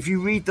 If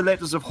you read the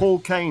letters of Hall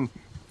Caine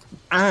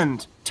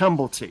and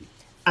Tumblety,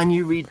 and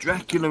you read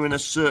Dracula in a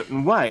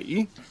certain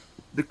way,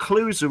 the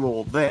clues are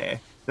all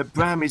there that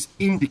Bram is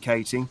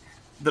indicating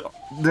that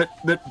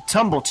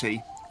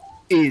Tumblety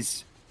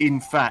is, in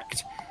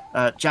fact,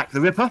 Jack the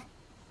Ripper,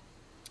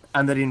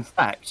 and that, in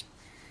fact,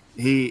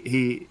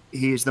 he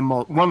is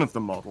one of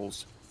the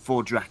models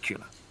for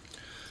Dracula.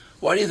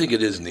 Why do you think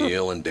it is,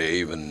 Neil and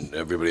Dave and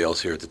everybody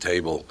else here at the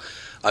table?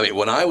 I mean,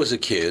 when I was a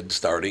kid,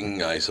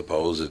 starting, I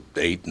suppose, at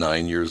 8,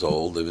 9 years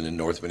old, living in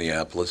North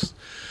Minneapolis,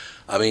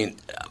 I mean,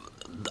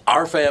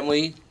 our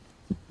family,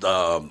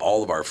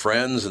 all of our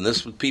friends, and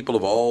this was people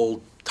of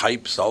all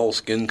types, all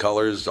skin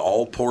colors,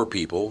 all poor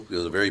people. It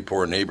was a very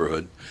poor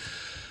neighborhood.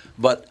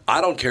 But I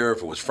don't care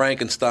if it was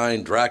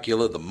Frankenstein,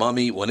 Dracula, The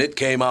Mummy. When it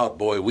came out,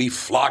 boy, we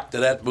flocked to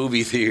that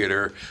movie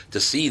theater to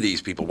see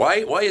these people.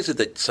 Why is it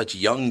that such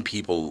young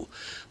people,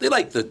 they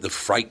like the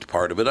fright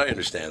part of it? I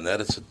understand that.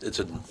 It's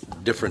a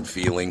different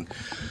feeling.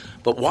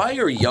 But why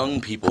are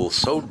young people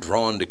so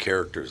drawn to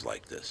characters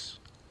like this?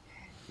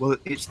 Well,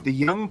 it's the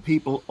young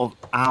people of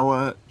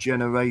our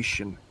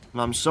generation.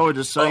 And I'm sorry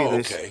to say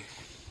this.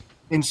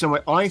 In some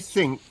way, I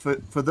think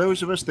for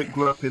those of us that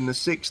grew up in the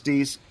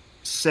 60s,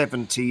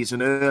 70s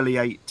and early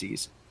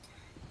 80s,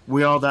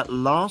 we are that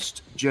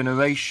last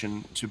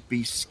generation to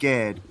be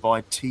scared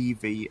by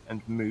TV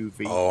and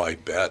movie. Oh, I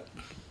bet.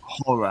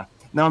 Horror.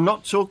 Now, I'm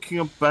not talking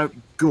about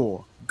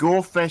gore.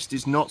 Gorefest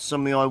is not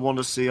something I want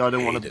to see. I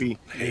don't want to be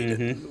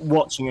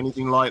watching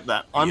anything like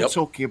that. I'm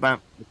talking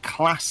about the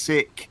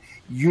classic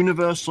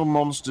Universal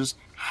monsters,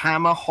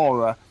 Hammer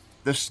horror,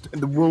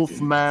 the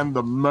Wolfman,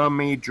 the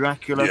Mummy,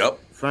 Dracula,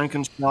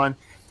 Frankenstein,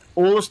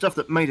 all the stuff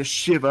that made us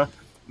shiver,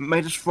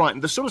 made us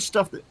frightened. The sort of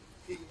stuff that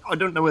I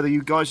don't know whether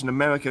you guys in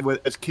America,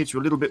 as kids,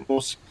 were a little bit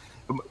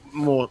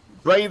more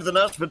brave than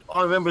us. But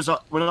I remember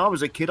when I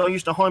was a kid, I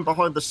used to hide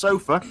behind the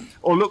sofa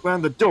or look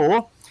round the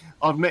door.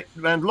 I've met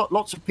around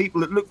lots of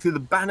people that look through the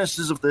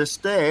banisters of their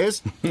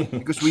stairs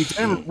because we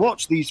don't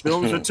watch these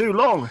films for too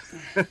long.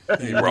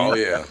 Oh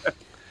yeah.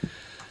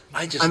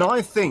 I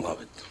think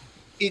love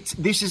it.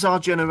 This is our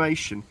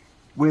generation.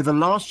 We're the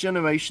last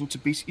generation to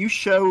be. You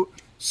show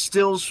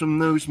stills from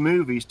those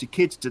movies to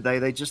kids today,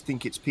 they just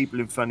think it's people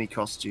in funny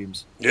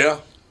costumes. Yeah.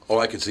 Oh,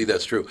 I can see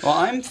that's true. Well,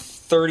 I'm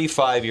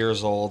 35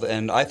 years old,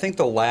 and I think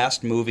the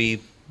last movie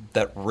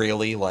that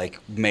really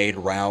made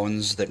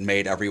rounds, that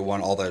made everyone,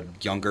 all the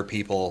younger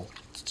people,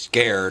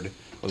 scared,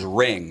 was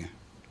Ring.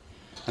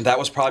 And that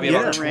was probably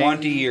about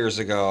 20 years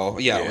ago.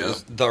 Yeah, it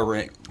was The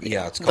Ring.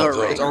 Yeah, it's called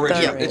The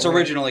Ring. It's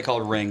originally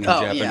called Ring in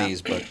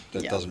Japanese, but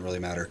that doesn't really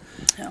matter.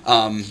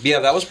 Yeah.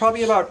 That was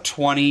probably about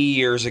 20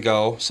 years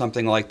ago,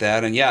 something like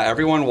that. And yeah,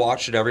 everyone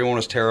watched it. Everyone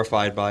was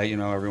terrified by it.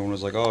 Everyone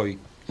was like, oh,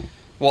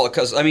 well,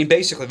 because,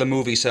 basically the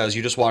movie says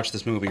you just watch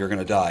this movie, you're going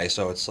to die.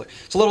 So it's like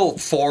it's a little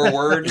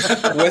forward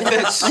with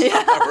its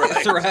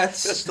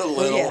threats. Just a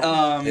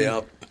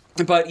little.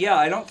 But yeah,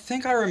 I don't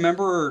think I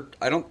remember.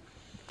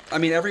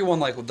 Everyone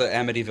liked the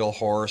Amityville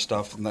horror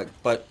stuff,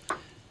 but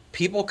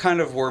people kind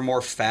of were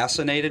more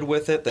fascinated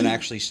with it than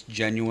actually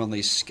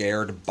genuinely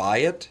scared by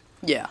it.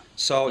 Yeah.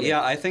 So,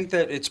 I think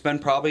that it's been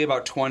probably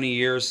about 20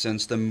 years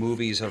since the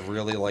movies have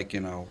really,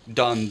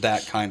 done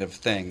that kind of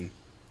thing.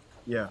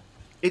 Yeah.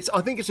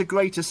 I think it's a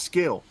greater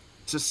skill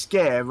to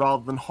scare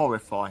rather than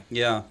horrify.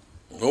 Yeah.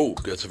 Oh,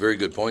 that's a very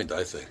good point,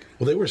 I think.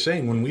 Well, they were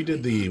saying when we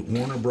did the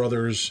Warner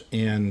Brothers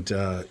and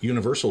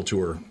Universal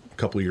tour a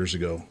couple years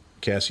ago,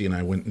 Cassie and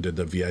I went and did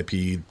the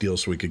VIP deal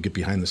so we could get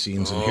behind the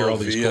scenes and hear all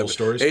these cool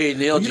stories. Hey,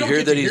 Neil, did you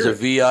hear that he's a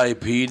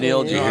VIP,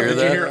 Neil? Did you hear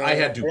that? I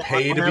had to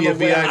pay to be a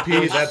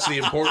VIP. That's the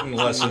important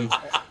lesson.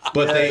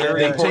 But they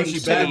take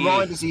you back. The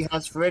riders he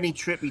has for any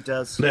trip he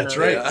does. That's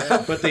right.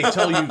 Yeah. But they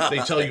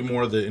tell you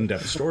more of the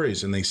in-depth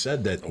stories, and they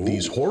said that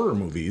these horror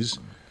movies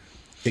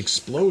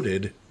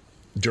exploded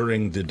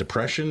during the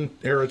Depression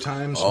era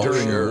times,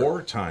 during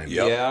wartime.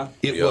 Yep.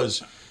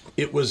 Yeah.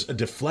 It was a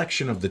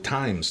deflection of the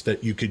times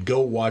that you could go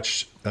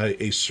watch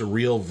a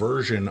surreal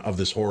version of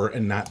this horror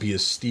and not be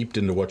as steeped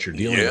into what you're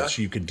dealing with.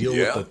 So you could deal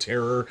with the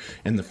terror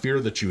and the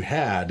fear that you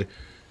had.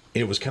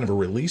 It was kind of a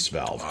release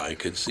valve. I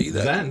could see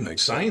that. Then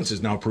science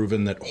has now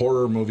proven that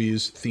horror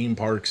movies, theme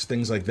parks,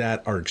 things like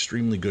that are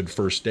extremely good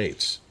first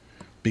dates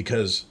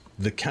because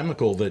the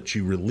chemical that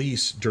you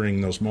release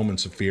during those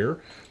moments of fear,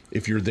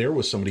 if you're there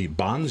with somebody,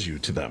 bonds you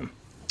to them.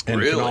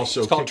 And really? It can also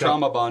it's called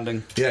trauma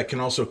bonding. Yeah, it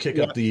can also kick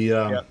up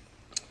the...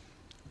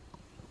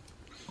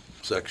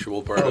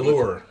 sexual part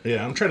allure.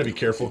 Yeah, I'm trying to be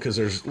careful because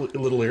there's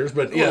little ears,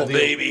 but little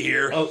baby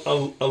here.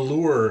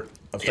 Allure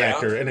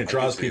factor, and it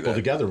draws people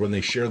together when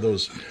they share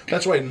those.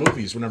 That's why in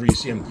movies, whenever you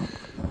see them,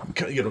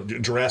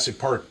 Jurassic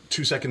Park,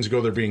 2 seconds ago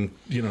they're being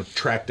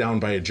tracked down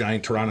by a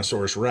giant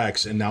Tyrannosaurus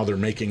Rex, and now they're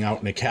making out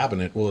in a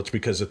cabinet. Well, it's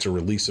because it's a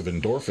release of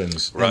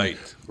endorphins. Right.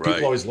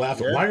 People always laugh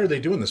at why are they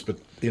doing this, but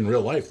in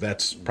real life,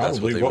 that's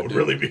probably what would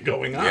really be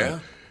going on. Yeah.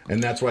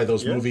 And that's why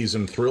those movies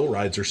and thrill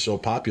rides are so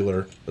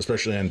popular,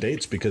 especially on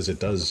dates, because it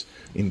does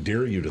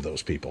endear you to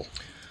those people.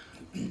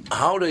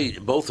 How do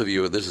both of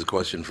you, this is a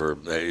question for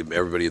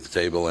everybody at the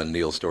table, and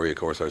Neil Story, of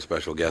course, our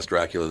special guest,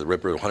 Dracula the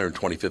Ripper,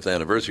 125th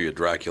anniversary of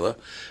Dracula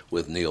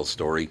with Neil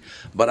Story.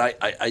 But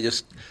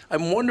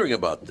I'm wondering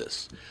about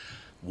this.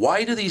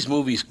 Why do these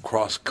movies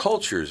cross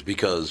cultures?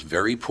 Because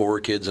very poor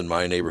kids in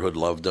my neighborhood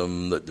loved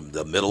them.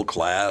 The middle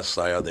class,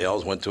 they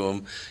always went to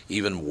them.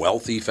 Even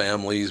wealthy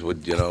families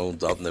would,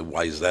 out in the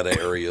Wayzata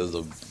areas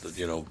of,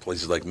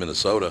 places like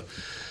Minnesota.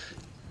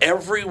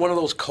 Every one of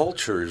those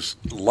cultures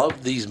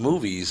loved these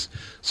movies.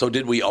 So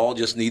did we all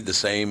just need the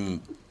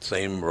same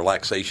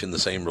relaxation, the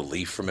same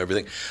relief from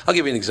everything? I'll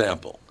give you an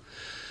example.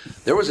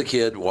 There was a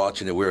kid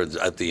watching it. We were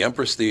at the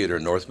Empress Theater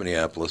in North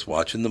Minneapolis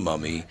watching The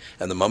Mummy,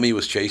 and the mummy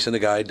was chasing a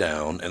guy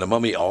down, and the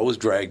mummy always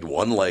dragged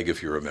one leg,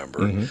 if you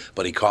remember,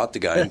 but he caught the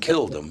guy and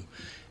killed him.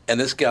 And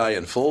this guy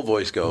in full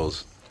voice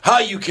goes, "How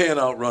you can't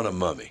outrun a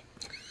mummy?"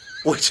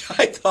 Which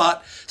I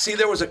thought, see,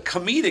 there was a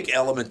comedic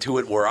element to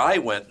it where I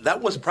went.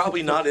 That was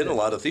probably not in a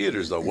lot of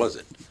theaters, though, was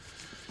it?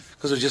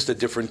 Because it's just a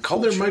different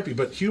culture. Well, there might be,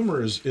 but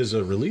humor is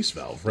a release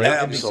valve, right?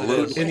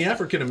 Absolutely. In the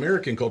African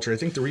American culture, I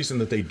think the reason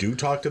that they do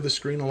talk to the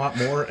screen a lot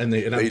more, and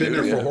I've been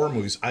there for horror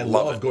movies. I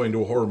love going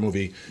to a horror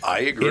movie.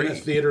 I agree. In a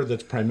theater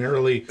that's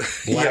primarily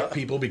black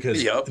people,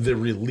 because the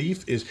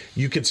relief is,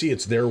 you can see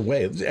it's their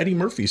way. Eddie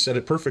Murphy said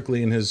it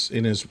perfectly in his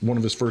one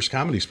of his first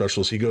comedy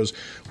specials. He goes,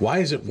 "Why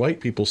is it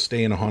white people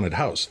stay in a haunted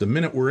house? The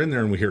minute we're in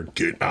there and we hear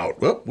get out,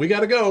 well, we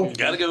gotta go,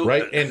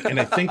 right?" And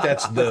I think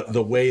that's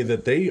the way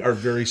that they are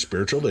very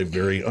spiritual. They're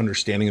very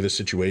understanding of the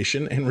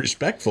situation and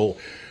respectful,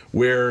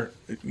 where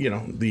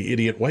the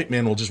idiot white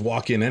man will just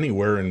walk in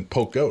anywhere and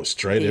poke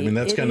ghosts, right? I mean,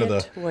 that's kind of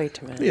the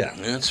white man. Yeah,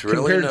 it's really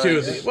compared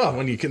nice. to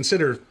when you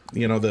consider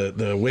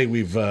the way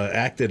we've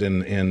acted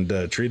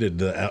and treated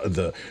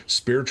the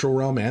spiritual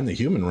realm and the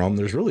human realm,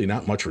 there's really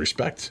not much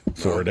respect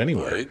for it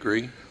anywhere. I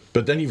agree.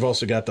 But then you've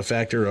also got the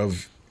factor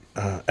of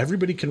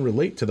everybody can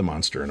relate to the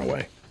monster in a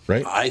way.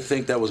 Right? I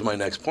think that was my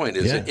next point.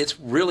 It's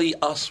really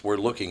us we're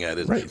looking at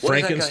it. Right.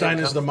 Frankenstein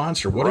is the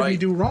monster. What did he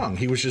do wrong?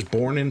 He was just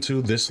born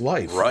into this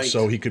life. Right.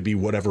 So he could be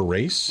whatever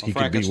race. He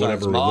could be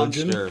whatever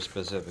religion. Monster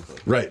specifically.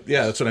 Right.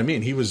 Yeah, that's what I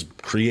mean. He was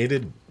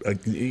created.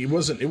 It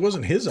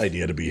wasn't his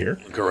idea to be here.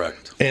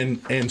 Correct.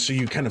 And so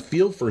you kind of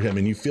feel for him,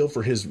 and you feel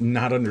for his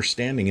not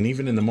understanding. And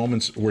even in the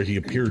moments where he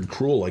appeared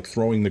cruel, like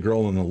throwing the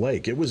girl in the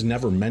lake, it was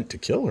never meant to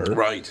kill her.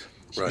 Right.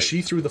 Right.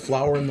 She threw the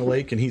flower in the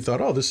lake, and he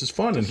thought, "Oh, this is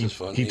fun," and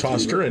he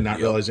tossed her in, not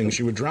realizing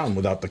she would drown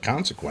without the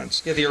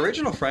consequence. Yeah, the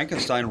original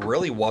Frankenstein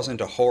really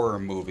wasn't a horror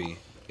movie.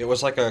 It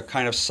was like a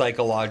kind of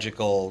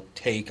psychological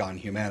take on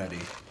humanity.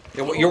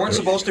 You weren't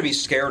supposed to be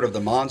scared of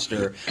the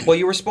monster. Well,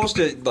 you were supposed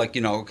to,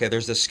 okay,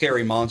 there's this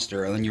scary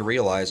monster, and then you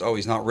realize,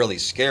 he's not really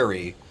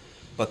scary.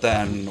 But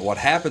then what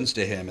happens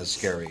to him is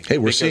scary. Hey,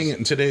 we're seeing it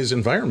in today's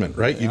environment,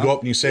 right? You go up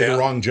and you say the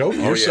wrong joke,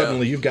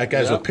 suddenly you've got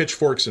guys with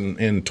pitchforks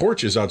and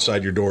torches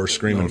outside your door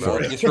screaming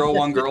for you. You throw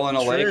one girl in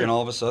a lake and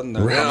all of a sudden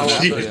they're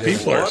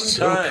people are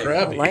so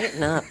crabby.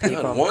 Lighten up,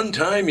 people. One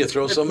time you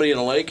throw somebody in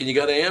a lake and you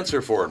got to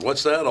answer for it.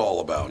 What's that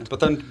all about?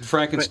 But then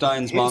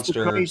Frankenstein's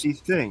monster... The crazy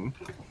thing,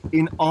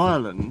 in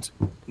Ireland,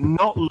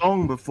 not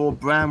long before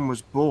Bram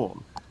was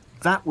born,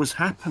 that was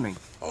happening.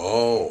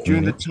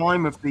 During the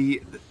time of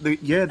the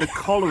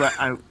cholera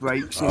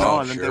outbreaks in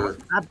Ireland, there was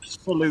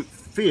absolute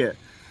fear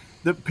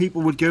that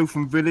people would go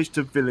from village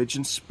to village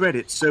and spread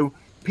it. So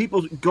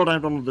people got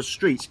out onto the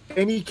streets.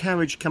 Any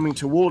carriage coming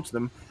towards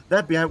them,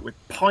 they'd be out with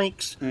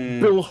pikes,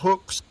 bill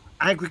hooks,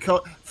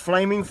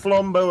 flaming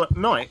flambeau at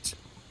night.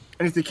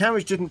 And if the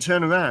carriage didn't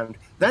turn around,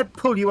 they'd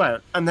pull you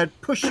out and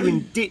they'd push you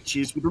in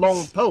ditches with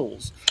long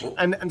poles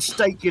and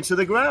stake you to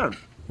the ground.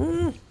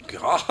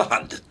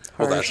 God.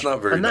 Well, that's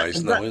not very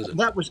nice now, is it?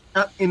 That was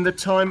in the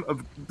time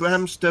of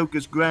Bram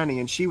Stoker's granny,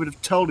 and she would have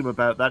told him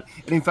about that.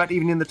 And in fact,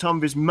 even in the time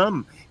of his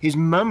mum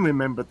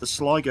remembered the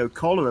Sligo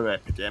cholera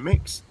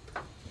epidemics.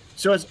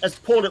 So as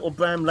poor little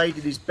Bram laid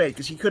in his bed,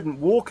 because he couldn't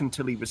walk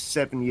until he was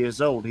 7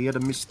 years old, he had a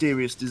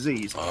mysterious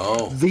disease.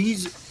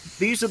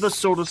 These are the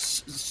sort of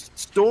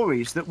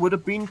stories that would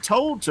have been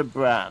told to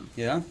Bram.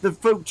 Yeah. The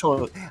folk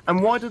toilet.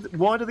 And why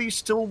do these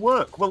still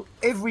work? Well,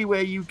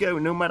 everywhere you go,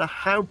 no matter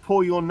how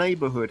poor your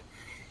neighborhood,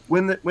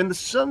 when the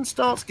sun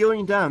starts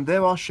going down,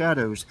 there are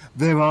shadows,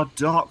 there are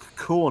dark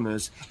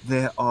corners,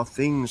 there are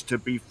things to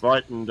be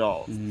frightened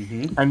of.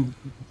 Mm-hmm. And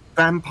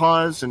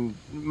vampires and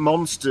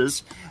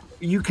monsters,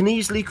 you can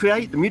easily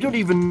create them. You don't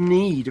even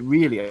need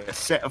really a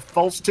set of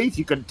false teeth.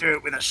 You can do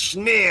it with a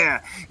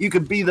sneer. You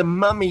could be the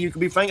mummy. You could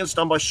be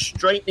Frankenstein by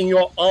straightening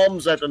your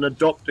arms out and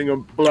adopting a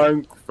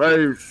blank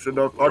face and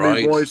a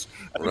funny voice.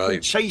 And you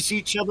can chase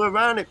each other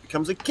around. It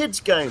becomes a kid's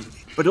game.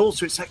 But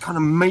also it's that kind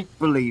of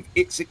make-believe.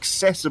 It's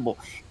accessible.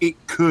 It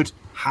could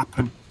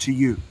happen to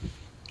you.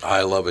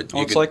 I love it.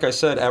 Well, it's like I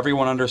said,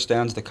 everyone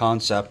understands the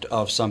concept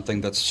of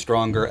something that's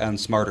stronger and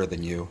smarter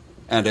than you.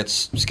 And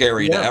it's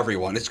scary to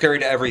everyone. It's scary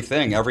to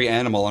everything. Every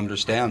animal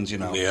understands,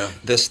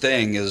 this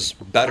thing is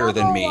better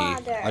than me.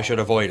 I should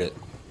avoid it.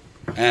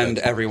 And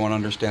everyone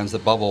understands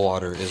that bubble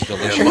water is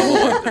delicious.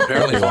 Yeah,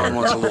 apparently Fawn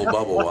wants a little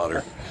bubble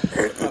water.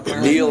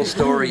 Neil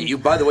Story.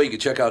 By the way, you can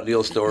check out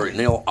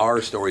Neil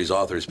R. Story's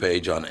authors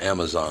page on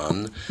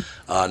Amazon.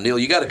 Neil,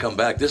 you got to come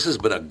back. This has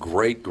been a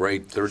great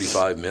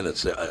 35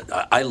 minutes.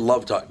 I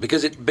love talking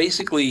because it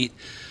basically...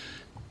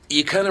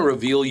 You kind of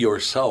reveal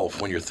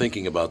yourself when you're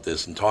thinking about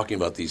this and talking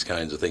about these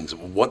kinds of things.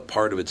 What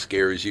part of it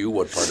scares you?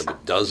 What part of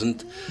it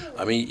doesn't?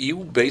 I mean, you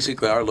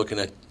basically are looking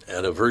at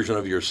a version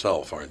of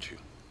yourself, aren't you?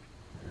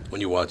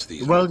 When you watch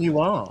these. Well, you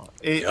are.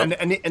 And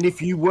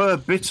if you were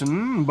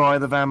bitten by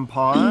the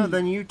vampire,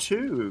 then you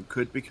too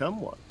could become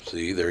one.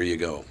 See, there you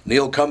go.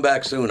 Neil, come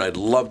back soon. I'd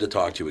love to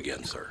talk to you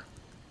again, sir.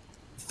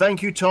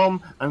 Thank you,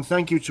 Tom, and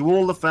thank you to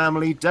all the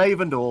family,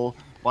 Dave and all.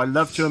 My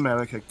love to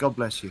America. God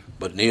bless you.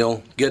 But,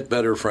 Neil, get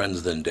better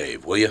friends than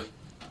Dave, will you?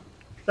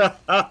 You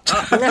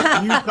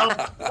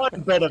can't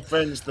find better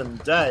friends than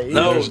Dave.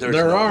 No,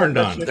 there are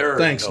none.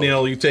 Thanks,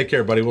 Neil. You take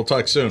care, buddy. We'll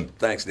talk soon.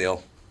 Thanks,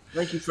 Neil.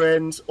 Thank you,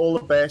 friends. All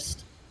the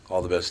best.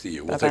 All the best to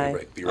you. We'll take a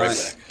break. Be right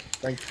back.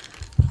 Thank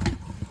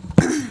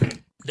you.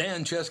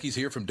 Dan Chesky's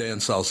here from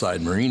Dan's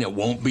Southside Marine. It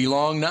won't be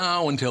long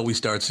now until we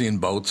start seeing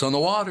boats on the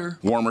water.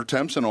 Warmer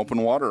temps and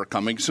open water are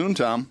coming soon,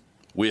 Tom.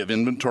 We have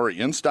inventory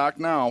in stock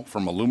now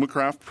from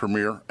Alumacraft,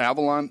 Premier,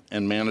 Avalon,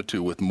 and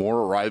Manitou, with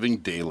more arriving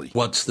daily.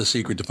 What's the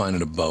secret to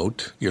finding a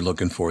boat you're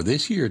looking for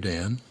this year,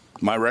 Dan?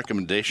 My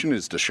recommendation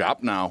is to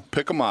shop now,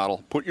 pick a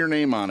model, put your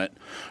name on it.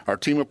 Our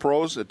team of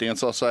pros at Dan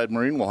Southside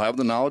Marine will have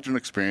the knowledge and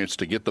experience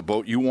to get the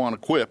boat you want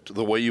equipped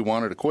the way you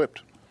want it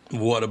equipped.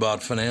 What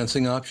about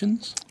financing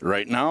options?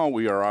 Right now,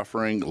 we are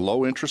offering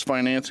low-interest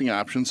financing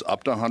options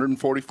up to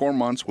 144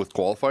 months with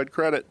qualified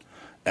credit.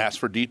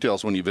 Ask for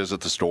details when you visit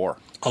the store.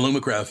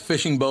 Alumacraft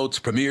fishing boats,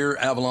 Premier,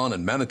 Avalon,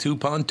 and Manitou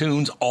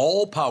pontoons,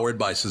 all powered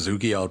by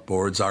Suzuki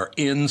Outboards, are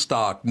in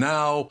stock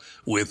now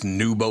with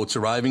new boats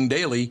arriving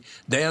daily.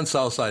 Dan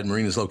Southside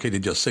Marine is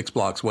located just 6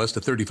 blocks west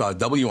of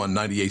 35W on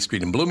 98th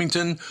Street in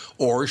Bloomington,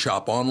 or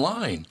shop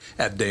online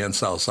at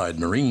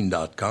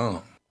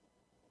dansouthsidemarine.com.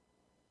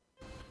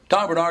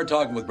 Tom Bernard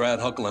talking with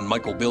Brad Huckle and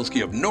Michael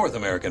Bilski of North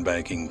American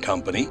Banking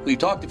Company. We've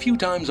talked a few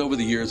times over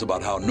the years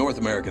about how North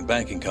American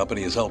Banking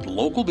Company has helped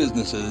local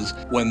businesses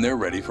when they're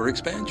ready for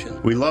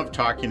expansion. We love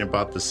talking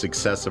about the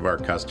success of our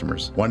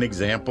customers. One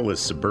example is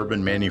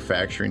Suburban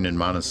Manufacturing in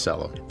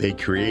Monticello. They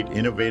create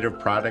innovative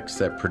products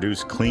that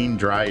produce clean,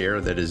 dry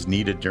air that is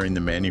needed during the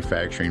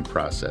manufacturing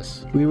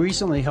process. We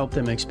recently helped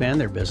them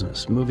expand their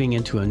business. Moving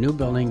into a new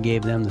building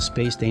gave them the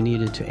space they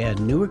needed to add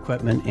new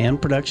equipment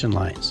and production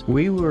lines.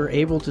 We were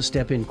able to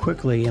step in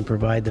quickly and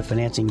provide the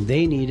financing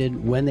they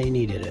needed when they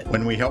needed it.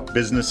 When we help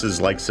businesses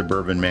like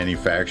Suburban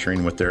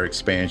Manufacturing with their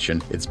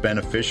expansion, it's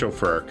beneficial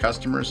for our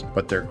customers,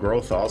 but their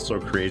growth also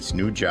creates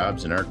new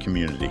jobs in our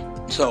community.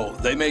 So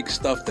they make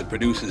stuff that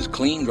produces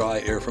clean,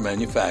 dry air for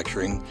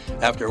manufacturing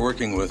after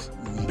working with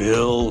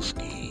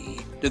Bilski.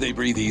 Do they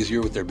breathe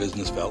easier with their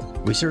business felt?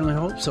 We certainly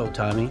hope so,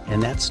 Tommy,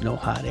 and that's no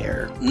hot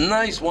air.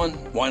 Nice one.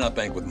 Why not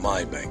bank with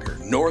my banker?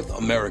 North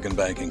American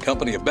Banking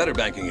Company, a better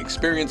banking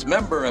experience,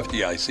 member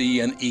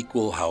FDIC, and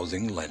equal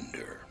housing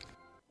lender.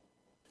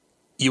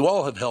 You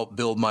all have helped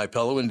build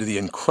MyPillow into the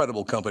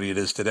incredible company it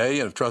is today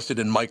and have trusted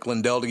in Mike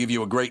Lindell to give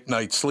you a great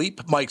night's sleep.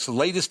 Mike's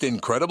latest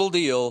incredible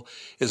deal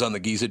is on the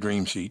Giza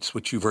Dream Sheets,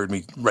 which you've heard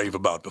me rave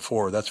about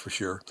before, that's for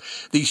sure.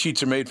 These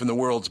sheets are made from the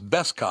world's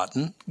best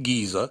cotton,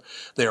 Giza.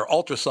 They are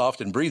ultra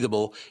soft and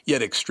breathable,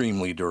 yet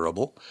extremely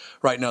durable.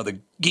 Right now, the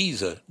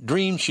Giza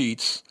Dream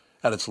Sheets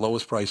at its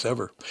lowest price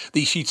ever.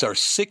 These sheets are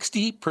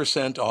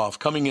 60% off,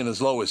 coming in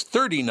as low as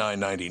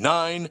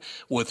 $39.99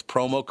 with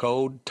promo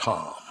code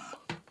TOM.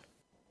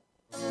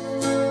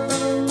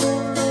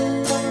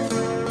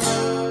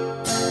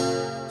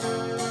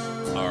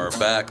 Are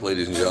back,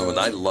 ladies and gentlemen.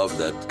 I love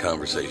that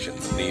conversation.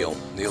 Neil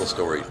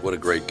Story, what a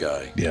great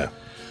guy. Yeah.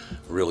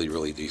 Really,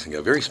 really decent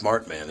guy. Very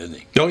smart man, isn't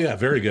he? Oh, yeah,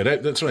 very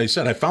good. That's what I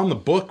said. I found the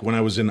book when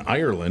I was in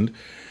Ireland,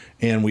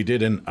 and we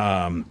did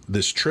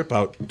this trip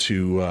out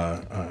to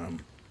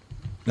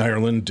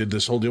Ireland, did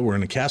this whole deal. We're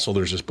in a castle.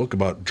 There's this book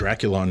about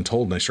Dracula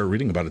Untold, and I started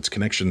reading about its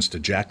connections to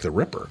Jack the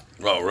Ripper.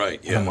 Oh, right.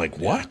 Yeah. And I'm like,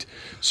 what?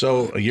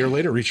 So a year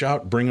later, reach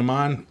out, bring him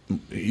on.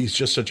 He's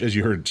just such, as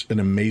you heard, an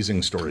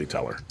amazing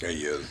storyteller. Yeah,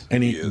 he is.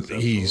 And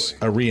he's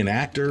a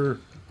reenactor.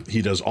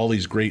 He does all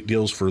these great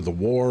deals for the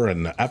war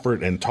and the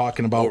effort and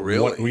talking about. Oh,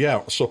 really?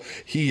 Yeah. So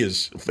he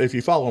is, if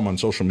you follow him on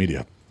social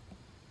media,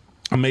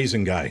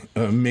 amazing guy,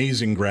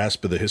 amazing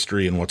grasp of the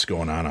history and what's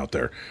going on out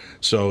there.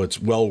 So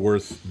it's well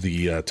worth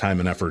the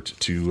time and effort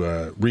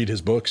to read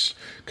his books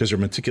because they're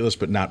meticulous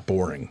but not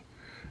boring.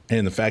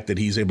 And the fact that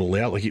he's able to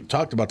lay out, like he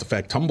talked about the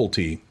fact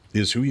Tumblety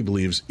is who he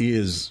believes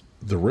is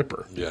the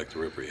Ripper. Jack the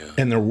Ripper, yeah.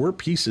 And there were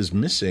pieces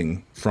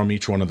missing from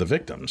each one of the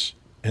victims.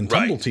 And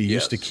Tumblety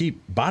used to keep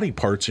body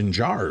parts in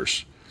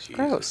jars.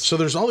 Gross. So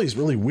there's all these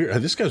really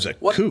weird. This guy's a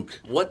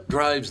kook. What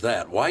drives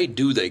that? Why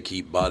do they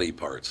keep body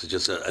parts? It's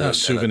just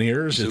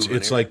souvenirs.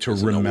 It's like to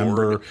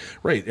remember.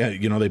 Right.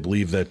 They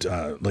believe that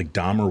like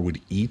Dahmer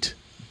would eat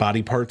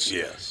body parts.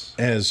 Yes.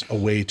 As a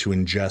way to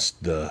ingest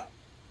the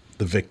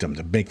victim,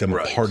 to make them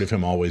a part of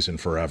him always and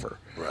forever.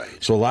 Right.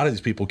 So a lot of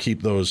these people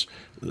keep those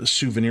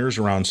souvenirs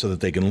around so that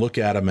they can look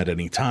at them at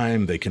any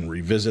time. They can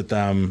revisit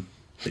them.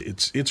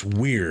 It's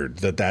weird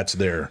that that's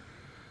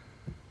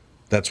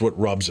what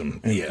rubs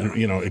them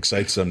and,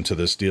 excites them to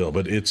this deal.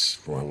 But it's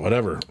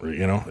whatever,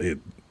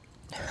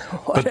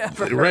 Whatever.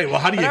 But, right. Well,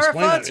 how do you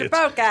explain floats your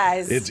boat,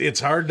 guys?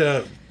 It's hard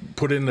to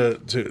put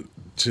into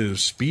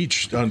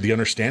speech the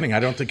understanding.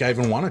 I don't think I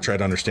even want to try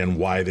to understand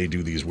why they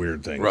do these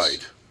weird things.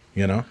 Right.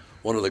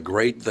 One of the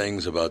great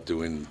things about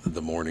doing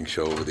the morning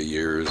show over the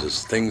years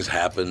is things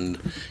happened.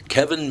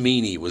 Kevin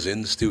Meaney was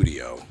in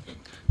studio.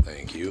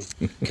 Thank you.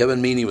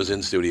 Kevin Meaney was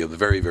in studio, the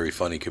very, very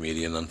funny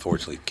comedian,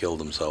 unfortunately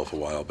killed himself a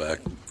while back.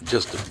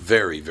 Just a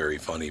very, very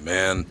funny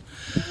man.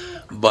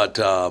 But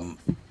I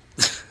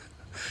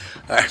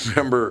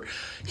remember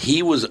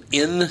he was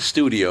in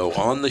studio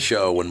on the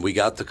show when we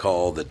got the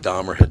call that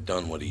Dahmer had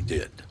done what he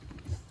did,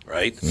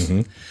 right?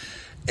 Mm-hmm.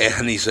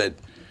 And he said,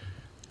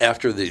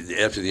 after the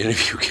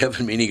interview,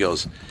 Kevin Meaney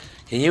goes,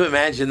 "Can you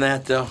imagine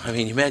that, though? I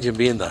mean, imagine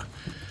being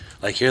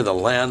you're the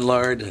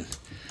landlord and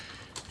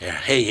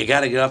hey, you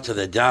got to get up to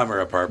the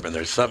Dahmer apartment.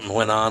 There's something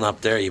went on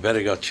up there. You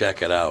better go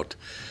check it out."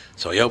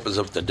 So he opens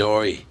up the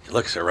door. He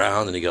looks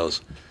around and he goes,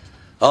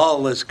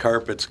 "All this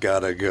carpet's got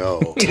to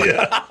go."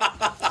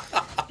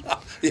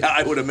 Yeah,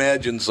 I would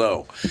imagine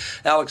so.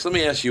 Alex, let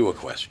me ask you a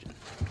question.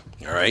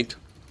 All right?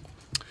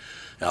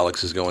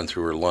 Alex is going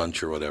through her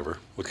lunch or whatever.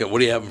 What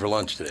are you having for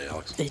lunch today,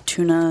 Alex? A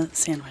tuna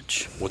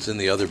sandwich. What's in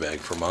the other bag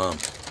for Mom?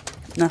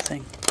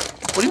 Nothing.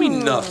 What do you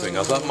mean nothing?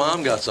 I thought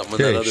Mom got something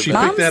in that other she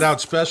bag. picked that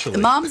out specially.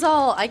 Mom's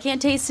all, I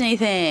can't taste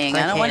anything.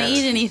 I don't want to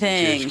eat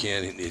anything.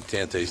 You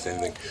can't taste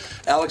anything.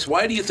 Alex,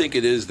 why do you think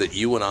it is that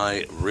you and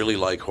I really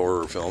like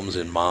horror films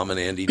and Mom and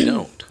Andy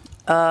don't?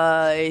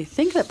 I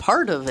think that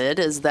part of it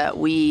is that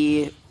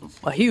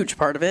a huge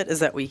part of it is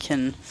that we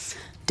can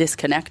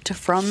disconnect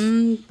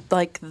from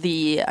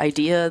the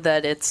idea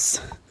that it's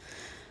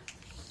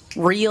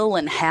real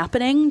and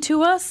happening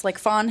to us. Like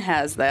Fawn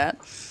has that.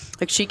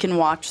 Like she can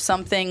watch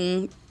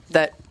something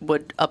that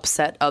would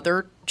upset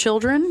other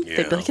children. Yeah.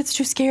 They'd be like, "It's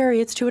too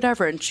scary, it's too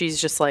whatever," and she's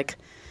just like,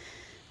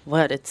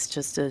 "What? It's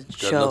just a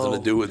show. Got nothing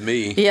to do with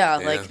me."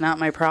 Yeah, not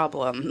my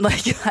problem.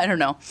 I don't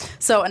know.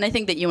 So, and I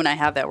think that you and I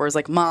have that, whereas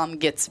Mom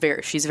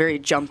she's very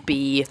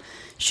jumpy.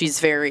 She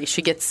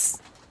gets.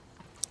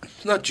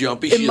 It's not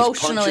jumpy. She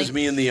just punches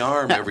me in the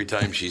arm every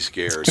time she's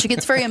scared. She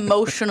gets very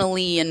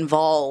emotionally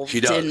involved.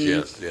 She does.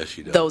 In yes,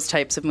 she does. Those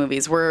types of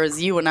movies,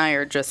 whereas you and I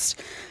are just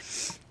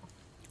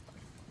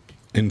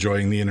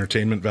enjoying the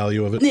entertainment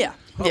value of it. Yeah.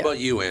 How about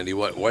you, Andy?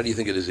 Why do you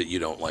think it is that you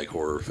don't like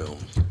horror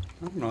films?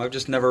 I don't know. I've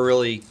just never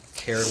really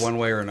cared one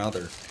way or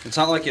another. It's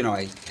not like,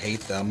 I hate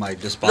them. I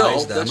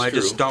despise them. I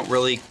just don't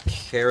really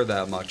care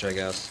that much, I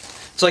guess.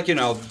 It's like,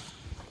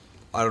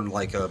 I don't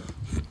like a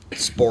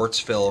sports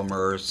film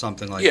or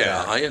something like that.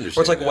 Yeah, I understand.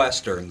 Or it's like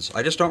Westerns.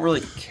 I just don't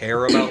really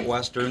care about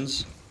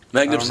Westerns.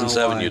 Magnificent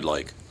Seven you'd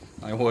like.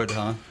 I would,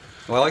 huh?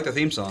 Well, I like the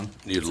theme song.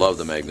 You'd love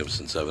the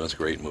Magnificent Seven. That's a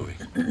great movie.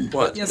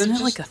 What? Yeah, isn't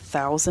it like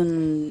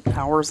 1,000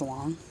 hours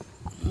long?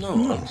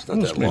 No, it's not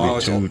that maybe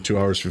long. 2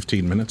 hours,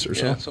 15 minutes or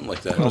so. Yeah, something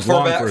like that. Well,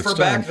 for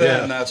back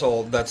then,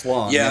 that's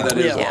long. Yeah, that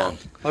is long.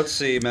 Let's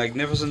see,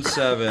 Magnificent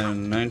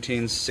Seven,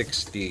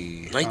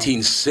 1960.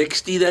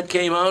 1960 that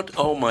came out?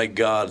 Oh my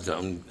God,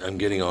 I'm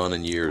getting on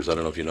in years. I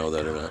don't know if you know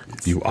that or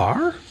not. You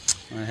are?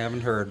 I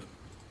haven't heard.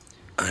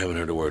 I haven't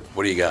heard a word.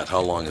 What do you got?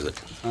 How long is it?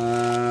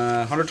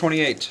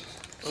 128.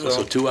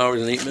 So 2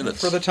 hours and 8 minutes.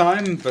 For the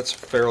time, that's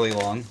fairly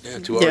long. Yeah,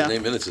 2 hours and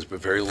 8 minutes is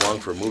very long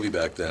for a movie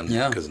back then.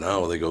 Yeah. Because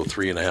now they go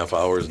 3.5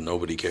 hours and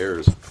nobody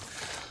cares.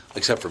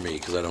 Except for me,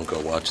 because I don't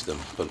go watch them.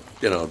 But,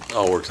 it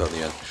all works out in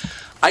the end.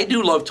 I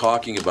do love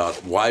talking about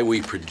why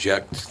we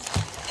project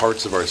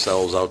parts of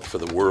ourselves out for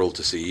the world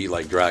to see,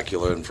 like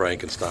Dracula and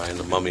Frankenstein,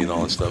 the Mummy and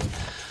all that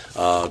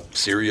stuff.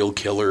 Serial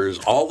killers,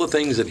 all the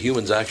things that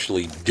humans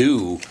actually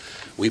do,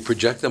 we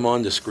project them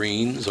onto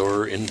screens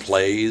or in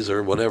plays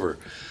or whatever.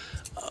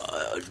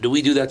 Do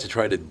we do that to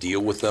try to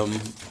deal with them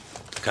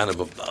kind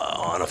of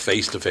on a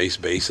face-to-face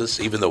basis,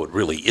 even though it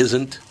really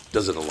isn't?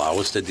 Does it allow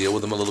us to deal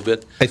with them a little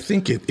bit? I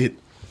think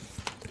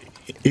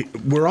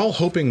we're all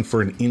hoping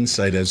for an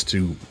insight as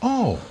to,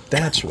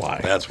 that's why.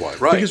 That's why,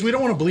 right. Because we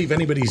don't want to believe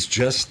anybody's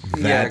just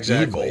that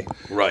evil.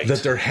 Right.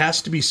 That there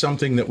has to be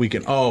something that we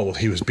can,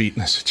 he was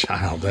beaten as a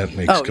child. That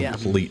makes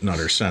complete and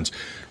utter sense.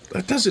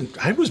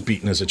 I was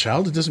beaten as a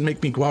child. It doesn't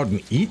make me go out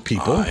and eat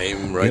people.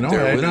 I'm right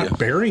there with I'm not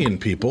burying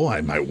people.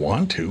 I might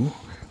want to,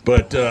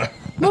 but...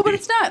 but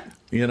it's not.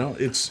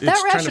 It's that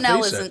trying to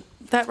face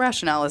isn't. That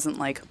rationale isn't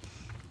like,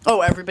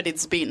 everybody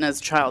that's beaten as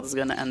a child is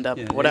going to end up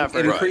whatever.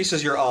 It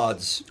increases your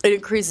odds. It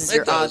increases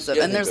your odds of,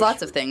 and there's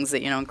lots of things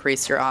that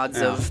increase your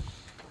odds of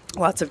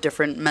lots of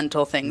different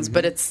mental things.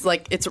 But it's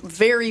like it's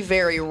very,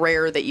 very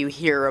rare that you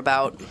hear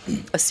about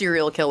a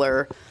serial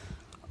killer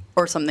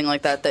or something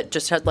like that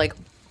just had like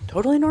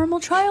totally normal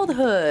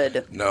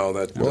childhood. No,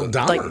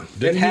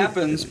 Dahmer. It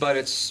happens, but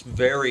it's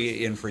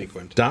very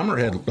infrequent. Dahmer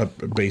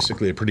had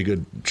basically a pretty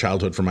good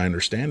childhood, from my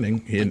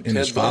understanding. And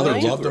his father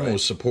loved him,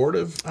 was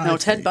supportive. No,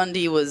 Ted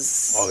Bundy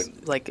was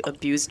like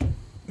abused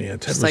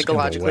Ted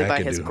psychologically was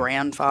by his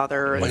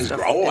grandfather. And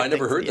stuff. I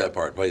never heard that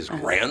part. By his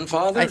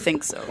grandfather? I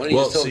think so. Why don't you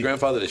just tell his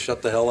grandfather to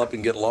shut the hell up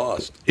and get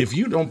lost? If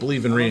you don't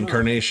believe in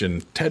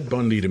reincarnation, Ted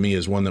Bundy to me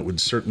is one that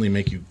would certainly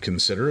make you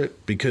consider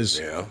it,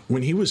 because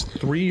when he was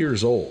 3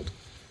 years old,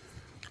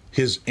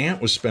 his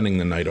aunt was spending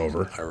the night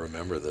over. I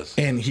remember this.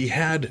 And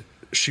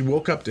she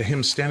woke up to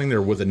him standing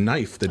there with a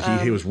knife that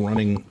he was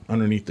running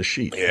underneath the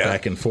sheet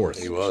back and forth.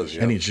 He was,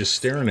 And he's just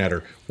staring at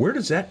her. Where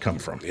does that come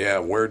from? Yeah,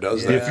 where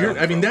does that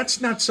come from?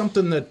 That's not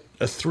something that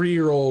a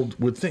 3-year-old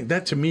would think.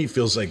 That to me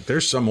feels like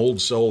there's some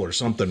old soul or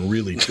something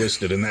really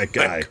twisted in that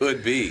guy. That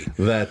could be.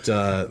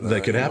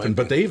 That could happen.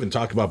 But they even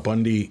talk about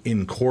Bundy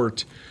in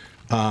court.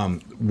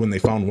 When they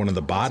found one of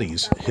the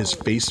bodies, his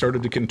face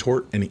started to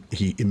contort, and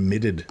he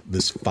emitted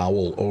this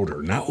foul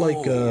odor. Not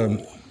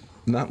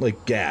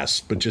like gas,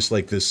 but just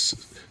like this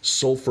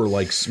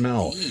sulfur-like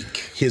smell.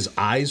 Eek. His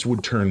eyes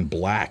would turn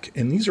black,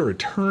 and these are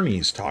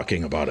attorneys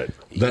talking about it.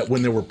 That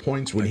when there were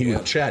points when he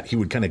would chat, he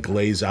would kind of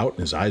glaze out, and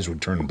his eyes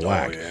would turn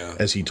black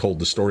as he told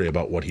the story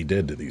about what he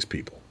did to these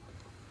people.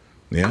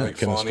 Yeah, like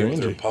kind of strange.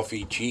 With their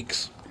puffy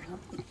cheeks.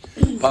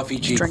 Puffy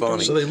cheek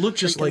Fonny. So they look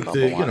just like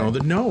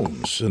the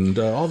gnomes and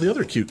all the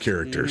other cute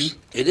characters.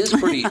 It is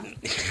pretty,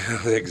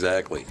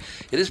 exactly.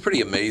 It is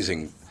pretty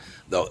amazing,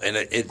 though, and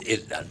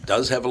it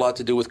does have a lot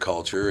to do with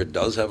culture. It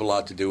does have a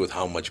lot to do with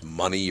how much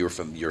money your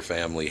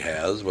family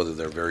has, whether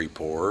they're very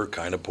poor,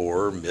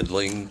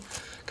 middling,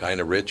 kind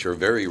of rich, or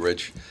very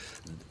rich.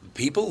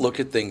 People look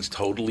at things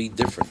totally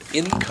different.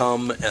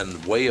 Income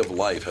and way of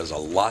life has a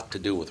lot to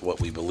do with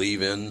what we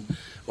believe in,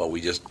 what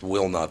we just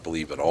will not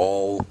believe at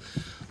all.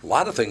 A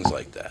lot of things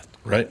like that.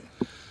 Right.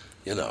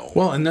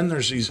 Well, and then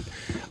there's these...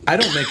 I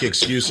don't make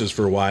excuses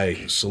for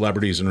why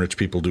celebrities and rich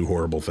people do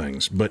horrible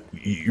things, but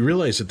you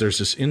realize that there's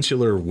this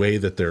insular way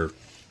that they're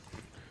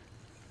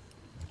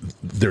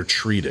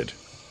treated.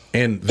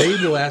 And they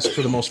will ask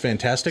for the most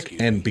fantastic,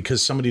 and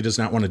because somebody does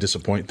not want to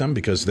disappoint them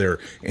because they're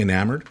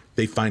enamored,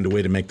 they find a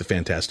way to make the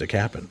fantastic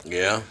happen.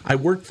 Yeah. I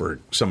worked for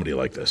somebody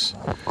like this,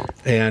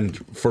 and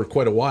for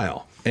quite a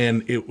while.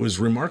 And it was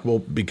remarkable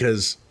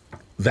because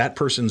that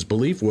person's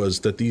belief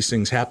was that these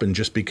things happen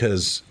just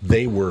because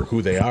they were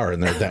who they are,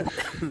 and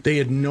they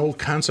had no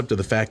concept of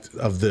the fact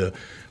of the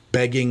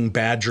begging,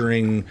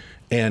 badgering,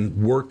 and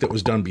work that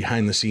was done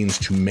behind the scenes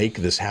to make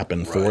this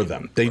happen for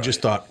them. They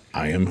just thought,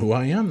 I am who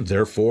I am,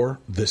 therefore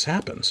this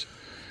happens.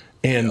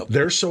 And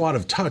they're so out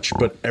of touch,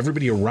 but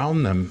everybody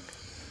around them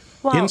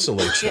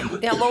insulates them.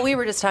 Yeah, well, we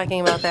were just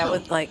talking about that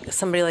with like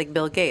somebody like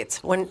Bill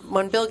Gates.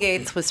 When Bill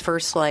Gates was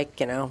first a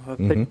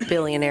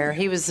billionaire,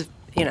 he was,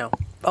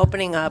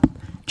 opening up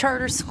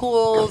charter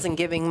schools and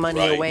giving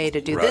money away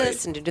to do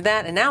this and to do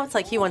that. And now it's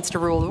like he wants to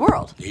rule the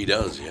world. He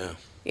does, yeah.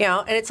 You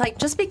know, and it's like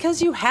just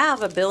because you have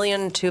 $1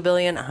 billion, $2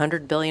 billion,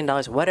 $100 billion,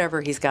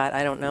 whatever he's got,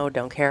 I don't know,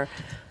 don't care.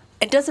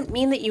 It doesn't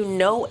mean that you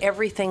know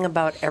everything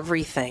about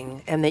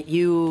everything and that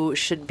you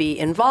should be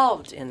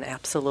involved in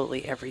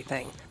absolutely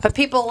everything. But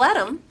people let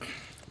him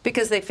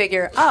because they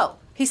figure, oh,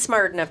 he's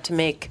smart enough to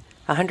make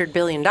 $100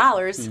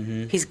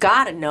 billion. He's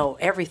got to know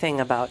everything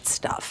about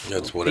stuff.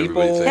 That's what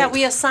everybody thinks. Yeah,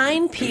 we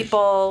assign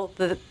people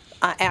the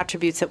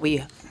attributes that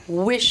we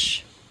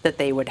wish that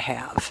they would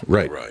have.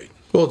 Right.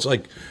 Well, it's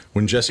like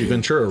when Jesse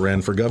Ventura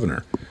ran for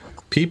governor.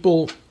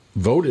 People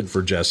voted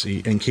for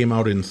Jesse and came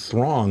out in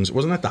throngs.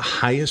 Wasn't that the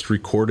highest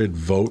recorded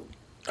vote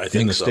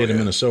in the state of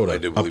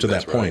Minnesota up to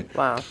that point? Right.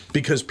 Wow.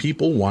 Because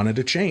people wanted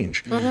to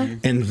change.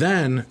 And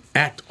then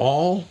act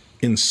all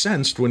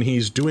incensed when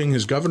he's doing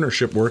his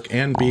governorship work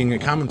and being a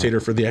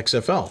commentator for the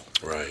XFL.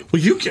 Right.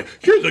 Well, you're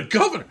the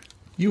governor.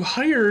 You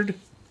hired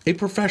a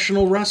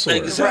professional wrestler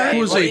who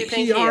was a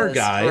PR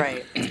guy.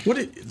 Right.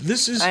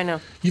 This is. I know.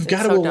 You've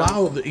got to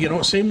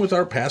allow. Same with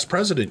our past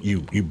president.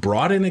 You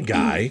brought in a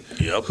guy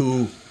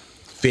who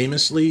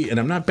famously, and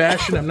I'm not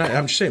bashing.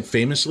 I'm just saying,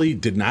 famously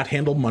did not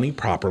handle money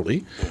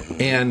properly,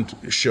 and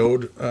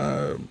showed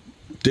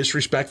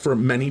disrespect for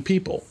many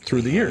people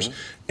through the years.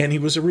 And he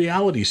was a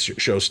reality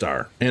show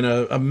star and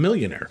a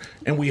millionaire.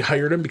 And we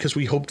hired him because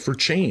we hoped for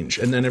change.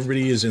 And then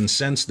everybody is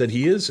incensed that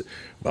he is.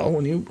 Well,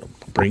 when you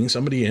bring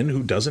somebody in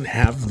who doesn't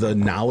have the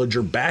knowledge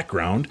or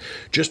background,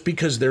 just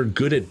because they're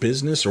good at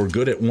business or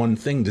good at one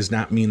thing does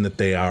not mean that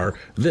they are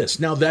this.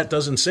 Now, that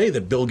doesn't say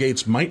that Bill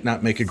Gates might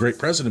not make a great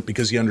president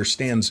because he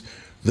understands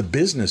the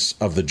business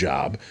of the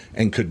job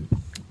and could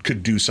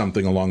do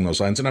something along those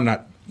lines. And I'm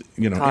not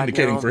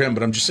indicating for him,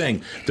 but I'm just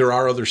saying there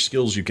are other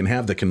skills you can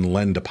have that can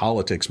lend to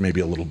politics maybe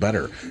a little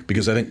better,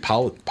 because I think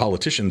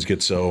politicians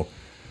get so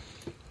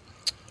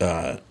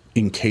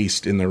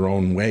encased in their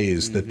own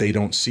ways that they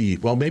don't see,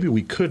 well, maybe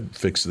we could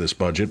fix this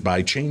budget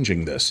by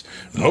changing this.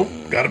 Nope,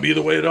 got to be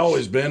the way it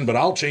always been, but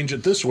I'll change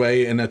it this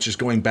way, and that's just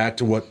going back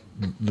to what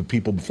the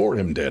people before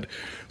him did.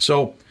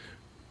 So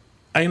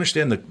I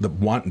understand the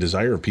want and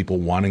desire of people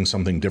wanting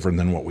something different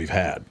than what we've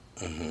had.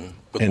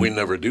 But we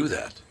never do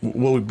that.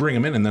 Well, we bring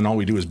them in, and then all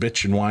we do is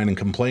bitch and whine and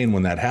complain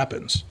when that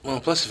happens. Well,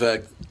 plus the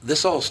fact,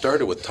 this all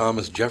started with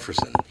Thomas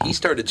Jefferson. He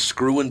started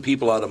screwing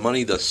people out of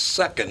money the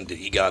second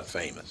he got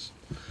famous.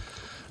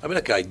 I mean,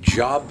 that guy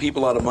jobbed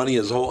people out of money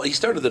his whole... He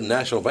started the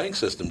national bank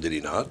system, did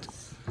he not?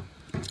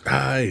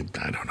 I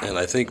don't know. And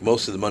I think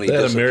most of the money that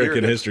disappeared.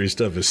 American history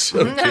stuff is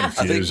so confusing.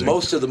 I think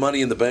most of the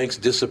money in the banks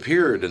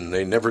disappeared, and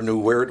they never knew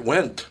where it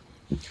went.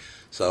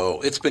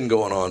 So it's been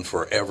going on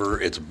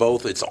forever. It's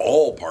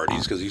all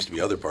parties, because there used to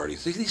be other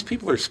parties. These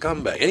people are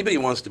scumbag. Anybody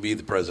who wants to be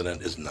the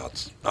president is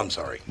nuts. I'm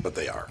sorry, but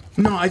they are.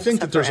 No, I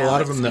think that there's a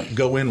lot of them that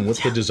go in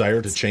with the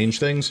desire to change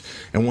things,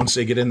 and once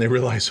they get in, they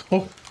realize,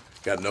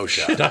 got no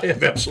shot. Shit, I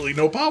have absolutely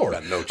no power.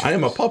 Got no chance. I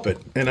am a puppet,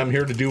 and I'm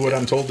here to do what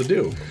I'm told to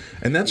do.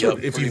 And that's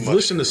what, if you've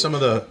listened to some of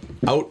the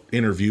out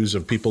interviews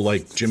of people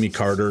like Jimmy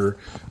Carter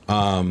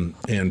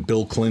and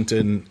Bill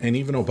Clinton and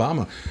even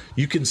Obama,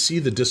 you can see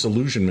the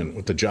disillusionment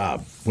with the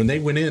job. When they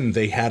went in,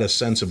 they had a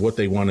sense of what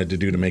they wanted to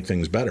do to make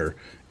things better.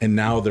 And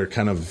now they're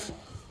kind of,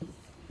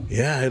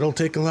 it'll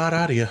take a lot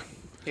out of you.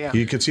 Yeah.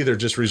 You can see they're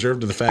just reserved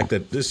to the fact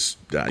that this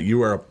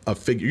you are a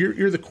figure.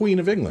 You're the Queen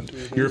of England.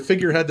 You're a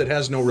figurehead that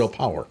has no real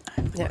power.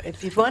 Yeah,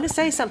 if you want to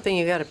say something,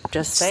 you got to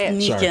just say it.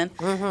 Sneak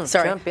in.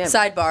 Sorry. Jump in.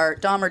 Sidebar: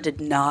 Dahmer did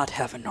not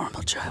have a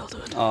normal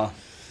childhood.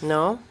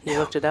 No, you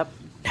looked it up.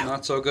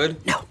 Not so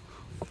good. No.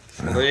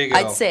 Well, there you go.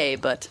 I'd say,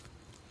 but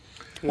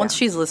once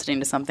she's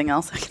listening to something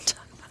else, I can talk.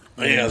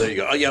 Yeah, there you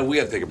go. We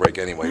got to take a break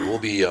anyway.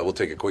 We'll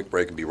take a quick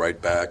break and be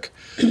right back.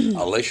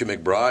 Alicia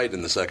McBride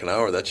in the second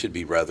hour. That should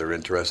be rather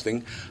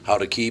interesting. How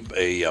to keep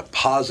a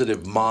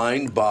positive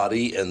mind,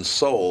 body, and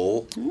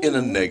soul in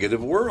a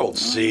negative world.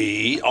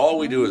 See, all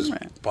we do is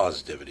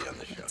positivity on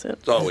this show.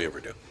 That's all we ever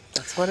do.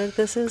 That's what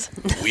this is.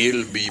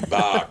 We'll be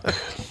back.